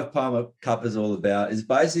the Clive Palmer Cup is all about is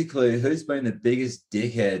basically who's been the biggest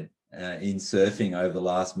dickhead in surfing over the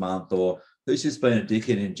last month, or who's just been a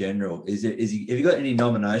dickhead in general. Have you got any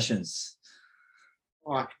nominations?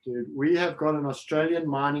 Fuck, dude. We have got an Australian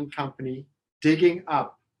mining company digging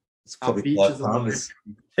up It's our probably beaches Clive on the Palmer's.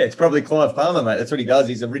 Yeah, it's probably Clive Palmer, mate. That's what he does.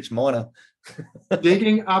 He's a rich miner.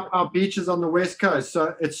 digging up our beaches on the west coast.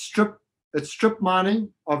 So it's strip mining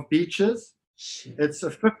of beaches. Shit. It's a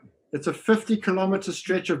 50-kilometer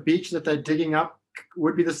stretch of beach that they're digging up.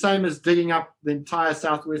 Would be the same as digging up the entire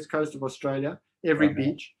southwest coast of Australia, every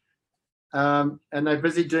beach. And they're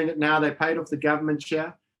busy doing it now. They paid off the government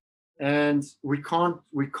share, and we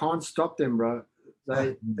can't stop them, bro.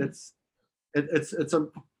 It's a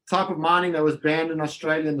type of mining that was banned in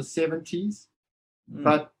Australia in the 70s,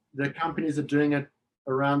 but the companies are doing it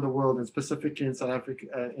around the world, and specifically in South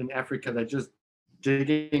Africa. In Africa, they're just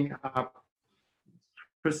digging up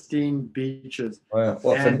pristine beaches. Wow.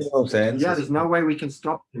 What, for mineral sands? Yeah, there's no way we can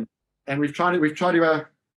stop them. And we've tried to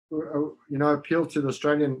appeal to the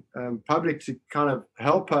Australian public to kind of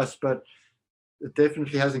help us, but it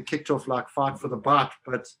definitely hasn't kicked off like fight for the butt.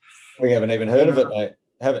 But we haven't even heard of it, mate.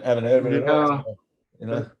 Haven't heard of it at all.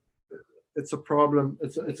 It's a problem.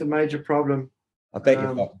 It's a major problem. I bet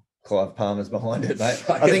you Clive Palmer's behind it, mate.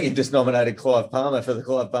 I think you just nominated Clive Palmer for the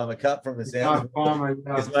Clive Palmer Cup from the sound. Clive Palmer,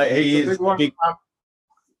 mate, he is big.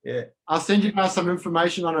 Yeah, I'll send you guys some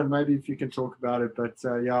information on it, maybe if you can talk about it. But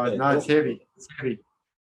it's heavy. It's heavy.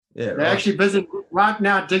 Yeah, they're actually busy right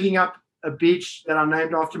now digging up a beach that I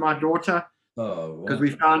named after my daughter. Oh, because we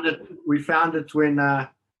found it when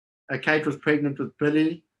Kate was pregnant with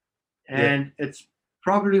Billy, and it's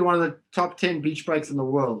probably one of the top 10 beach breaks in the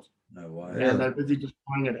world. No way. And they're busy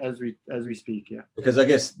destroying it as we speak. Yeah. Because I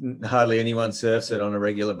guess hardly anyone surfs it on a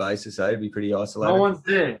regular basis. It'd be pretty isolated.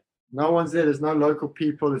 No one's there. There's no local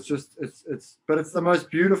people. It's just but it's the most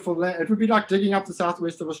beautiful land. It would be like digging up the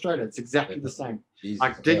southwest of Australia. It's exactly the same. Jesus,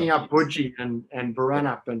 like digging up Budgie and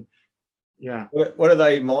Baranup and yeah. What are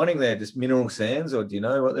they mining there? Just mineral sands, or do you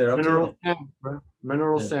know what they're up to?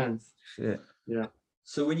 Mineral sands. Shit. Yeah.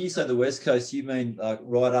 So when you say the west coast, you mean like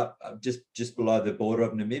right up just below the border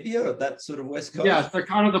of Namibia, or that sort of west coast? Yeah, so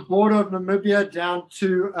kind of the border of Namibia down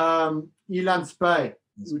to Eland's Bay.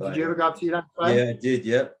 Did you ever go up to Eland's Bay? Yeah, I did.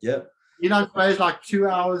 Yep. Eland's Bay is like 2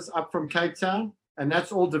 hours up from Cape Town, and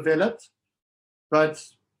that's all developed. But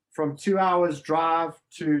from 2 hours drive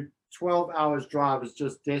to 12 hours drive is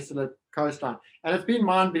just desolate coastline. And it's been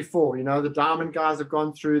mined before. The diamond guys have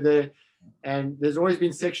gone through there. And there's always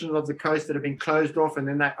been sections of the coast that have been closed off, and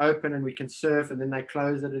then they open and we can surf, and then they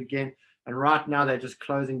close it again. And right now they're just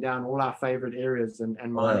closing down all our favorite areas and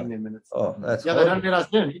mining them. And that's they don't let us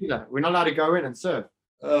in either. We're not allowed to go in and surf.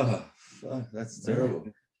 Oh, fuck, that's terrible.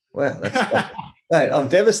 Wow, mate, I'm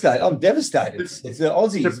devastated. It's the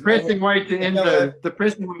Aussies. Depressing way to end.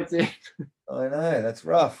 Depressing way to end. I know, that's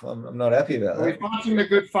rough. I'm not happy about that. We're fighting a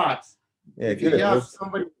good fight. Yeah, good.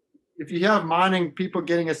 If you hear of mining people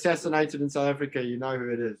getting assassinated in South Africa, you know who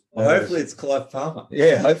it is. Well, hopefully it's Clive Palmer.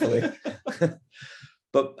 Yeah, hopefully.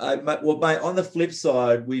 But mate, on the flip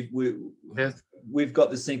side, we've got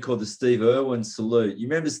this thing called the Steve Irwin salute. You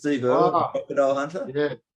remember Steve Irwin, the crocodile hunter?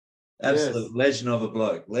 Yeah. Absolute legend of a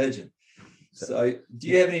bloke, legend. So do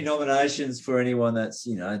you have any nominations for anyone that's,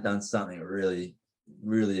 done something really,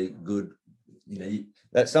 really good?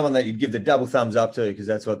 That's someone that you'd give the double thumbs up to, because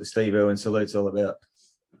that's what the Steve Irwin salute's all about.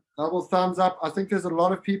 Double thumbs up. I think there's a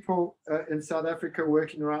lot of people in South Africa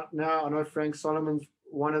working right now. I know Frank Solomon's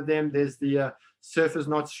one of them. There's the Surfers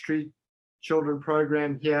Not Street Children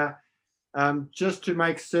program here, just to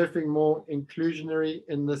make surfing more inclusionary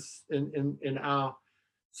in our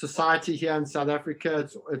society here in South Africa.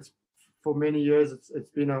 It's for many years it's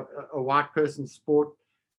been a white person sport.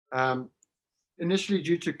 Initially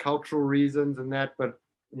due to cultural reasons and that, but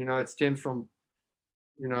it stems from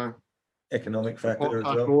Economic factor as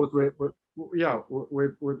apartheid well. laws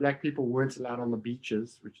where black people weren't allowed on the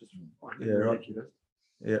beaches, which is fucking ridiculous.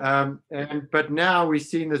 Yeah. But now we're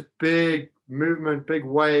seeing this big movement, big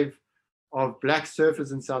wave of black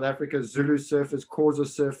surfers in South Africa, Zulu surfers, Xhosa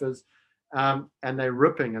surfers, and they're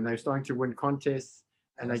ripping and they're starting to win contests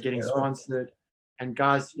and they're getting sponsored. And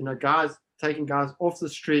guys taking guys off the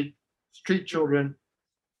street children,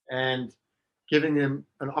 and giving them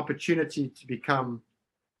an opportunity to become,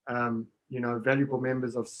 valuable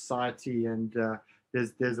members of society. And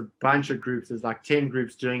there's a bunch of groups. There's like 10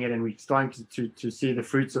 groups doing it, and we're starting to see the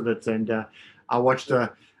fruits of it. And I watched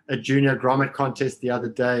a junior grommet contest the other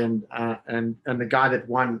day, and the guy that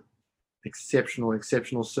won,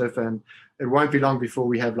 exceptional surfer. And it won't be long before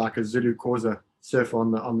we have like a Zulu Xhosa surfer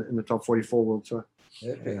in the top 44 world tour.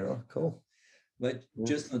 Yeah, cool. But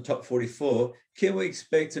just in the top 44, can we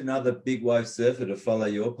expect another big wave surfer to follow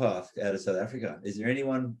your path out of South Africa? Is there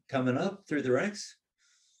anyone coming up through the ranks?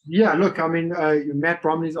 Yeah, look, I mean, Matt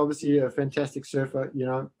Bromley's obviously a fantastic surfer,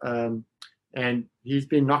 and he's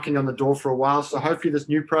been knocking on the door for a while. So hopefully this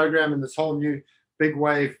new program and this whole new big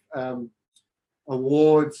wave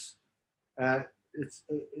awards, it's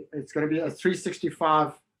going to be a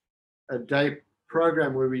 365 a day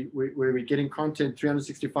program where we're getting content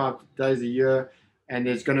 365 days a year, and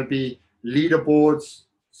there's going to be leaderboards.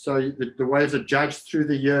 So the waves are judged through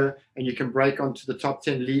the year, and you can break onto the top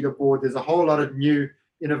 10 leaderboard. There's a whole lot of new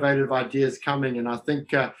innovative ideas coming, and I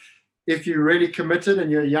think if you're really committed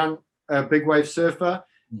and you're a young big wave surfer,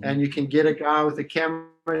 and you can get a guy with a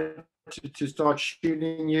camera to start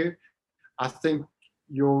shooting you, I think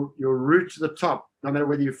your route to the top, no matter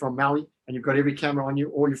whether you're from Maui and you've got every camera on you,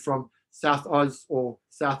 or you're from South Oz or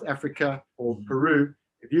South Africa or Peru,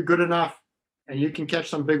 if you're good enough and you can catch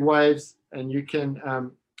some big waves and you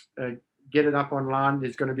can get it up online,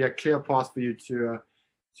 there's going to be a clear path for you to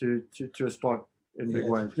a spot in big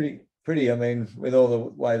waves. Pretty. I mean, with all the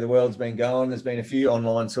way the world's been going, there's been a few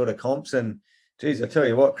online sort of comps, and geez, I tell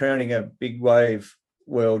you what, crowning a big wave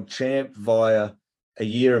world champ via a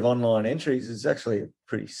year of online entries is actually a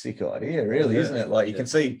pretty sick idea, really, isn't it? Like you can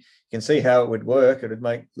see how it would work. It would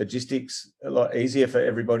make logistics a lot easier for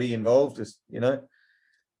everybody involved. Just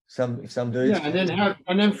some dudes. Yeah,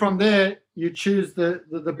 and then from there you choose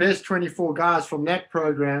the best 24 guys from that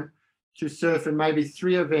program to surf in maybe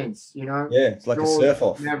 3 events. Yeah, it's like George, a surf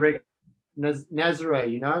off. Maverick,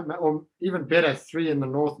 Nazare, or even better, 3 in the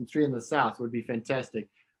north and 3 in the south would be fantastic.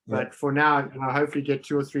 But for now, hopefully get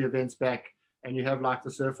 2 or 3 events back, and you have like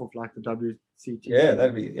the surf off, like the WCT. Yeah,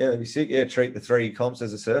 that'd be sick. Yeah, treat the 3 comps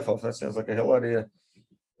as a surf off. That sounds like a hell idea.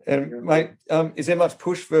 And mate, is there much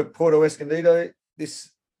push for Porto Escondido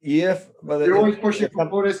this year? We're always pushing for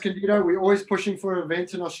Porto Escondido. We're always pushing for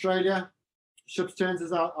events in Australia. Ship's Turns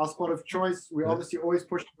is our spot of choice. We're obviously always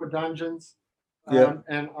pushing for Dungeons. And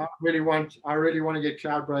I really want to get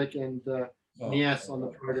Cloudbreak and Nias on the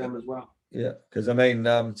program as well. Yeah, because I mean,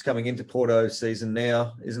 it's coming into Porto season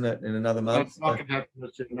now, isn't it? In another month. It's not going to happen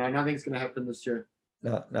this year. No, nothing's going to happen this year.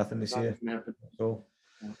 No, nothing this year. Cool.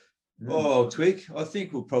 Oh, Twig, I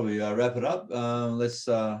think we'll probably wrap it up. Let's,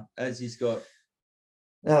 as he's got.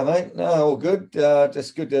 No, mate. No, all good.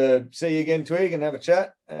 Just good to see you again, Twig, and have a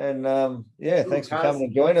chat. And thanks for coming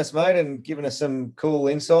and joining us, mate, and giving us some cool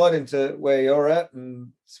insight into where you're at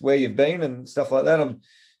and where you've been and stuff like that. I'm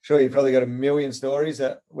sure you've probably got a million stories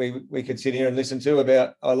that we could sit here and listen to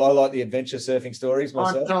about. I like the adventure surfing stories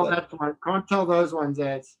myself. Can't tell those ones,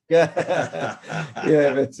 ads. Yeah,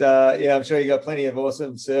 but I'm sure you got plenty of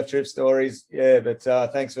awesome surf trip stories. Yeah, but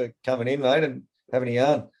thanks for coming in, mate, and having a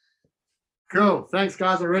yarn. Cool. Thanks,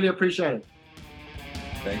 guys. I really appreciate it.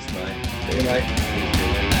 Thanks, mate. See you,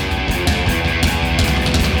 mate.